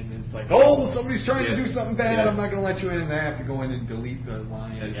PC, and it's like, oh, somebody's trying to do something bad. Yes. I'm not going to let you in, and I have to go in and delete the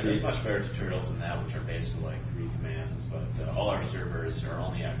line. And Yeah, there's much better tutorials than that, which are basically like 3 commands, but all our servers are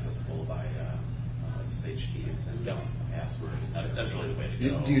only accessible by SSH keys and a password. That's really the way to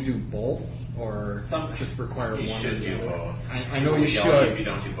go. Do you do both, or Some just require you one? should or the do other? both. I know you If should. you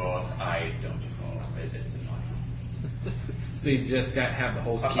don't do both, I don't do both. It's annoying. So you just got to have the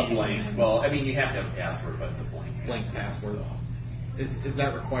host keys. A blank. and Well, I mean, you have to have a password, but it's a blank. blank password. Is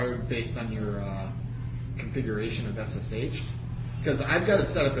that required based on your configuration of SSH? Because I've got it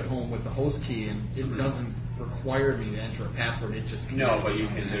set up at home with the host key, and it doesn't require me to enter a password. It just No, connects but you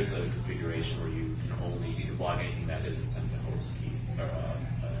on can. that. There's a configuration where you can block anything that isn't sent a host key or a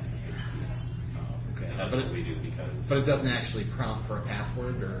SSH key. Okay. And that's But what we do because. But it doesn't actually prompt for a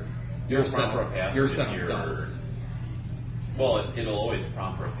password, or Your setup password. Your if setup you're- does. Well, it'll always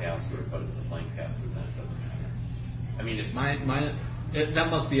prompt for a password, but if it's a blank password, then it doesn't matter. I mean, That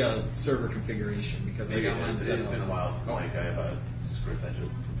must be a server configuration because maybe I got mine set it's up. been a while since Oh. I have a script that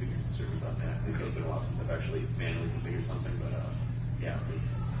just configures the servers automatically. So it's been a while since I've actually manually configured something, but yeah,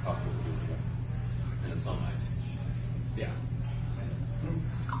 it's possible to do it. And it's so nice. Yeah.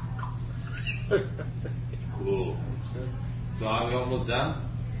 Cool. So are we almost done?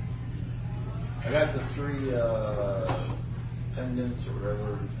 I got the 3 pendants or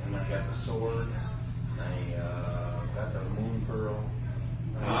whatever, and I got the sword, and I got the moon pearl.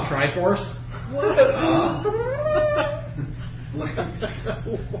 Triforce.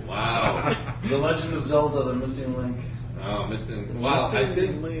 Wow. The Legend of Zelda: The Missing Link. Oh, missing. Well, I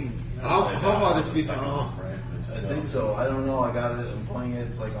think. How about if we? I think so. I don't know. I got it. I'm playing it.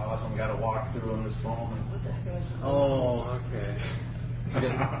 It's like awesome. I got to walk through on this phone. I'm like, what the heck is this? Oh, okay. So you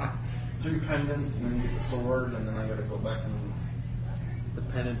get 3 pendants, and then you get the sword, and then I got to go back and The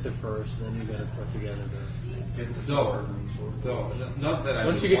pendants at first, then you got to put together the. get the So, sword. And sword. so not that I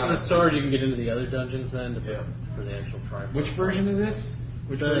Once just you get to wanna- the sword, you can get into the other dungeons then to Yeah. for the actual tribal. Which version of this?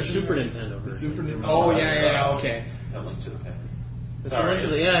 Which The version? Super Nintendo version. The Super Nintendo. Oh yeah, okay. It's a Link to the Past. It's Sorry, a link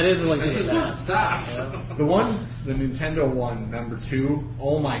to the- yeah, it is a link I to just the want to past. stop. The Nintendo one, number 2.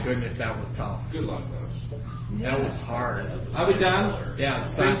 Oh my goodness, that was tough. Good luck, though. That was hard. Are we done? Yeah,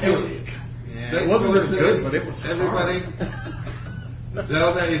 Thank it you. was. Yeah, Thanks it wasn't for as listening, good, but it was everybody. hard.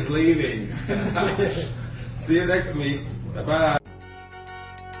 Zelda is leaving. See you next week. Bye bye.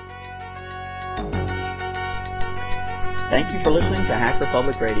 Thank you for listening to Hacker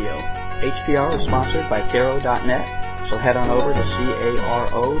Public Radio. HPR is sponsored by Caro.net, so head on over to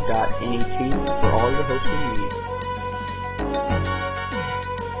caro.net for all your hosting needs.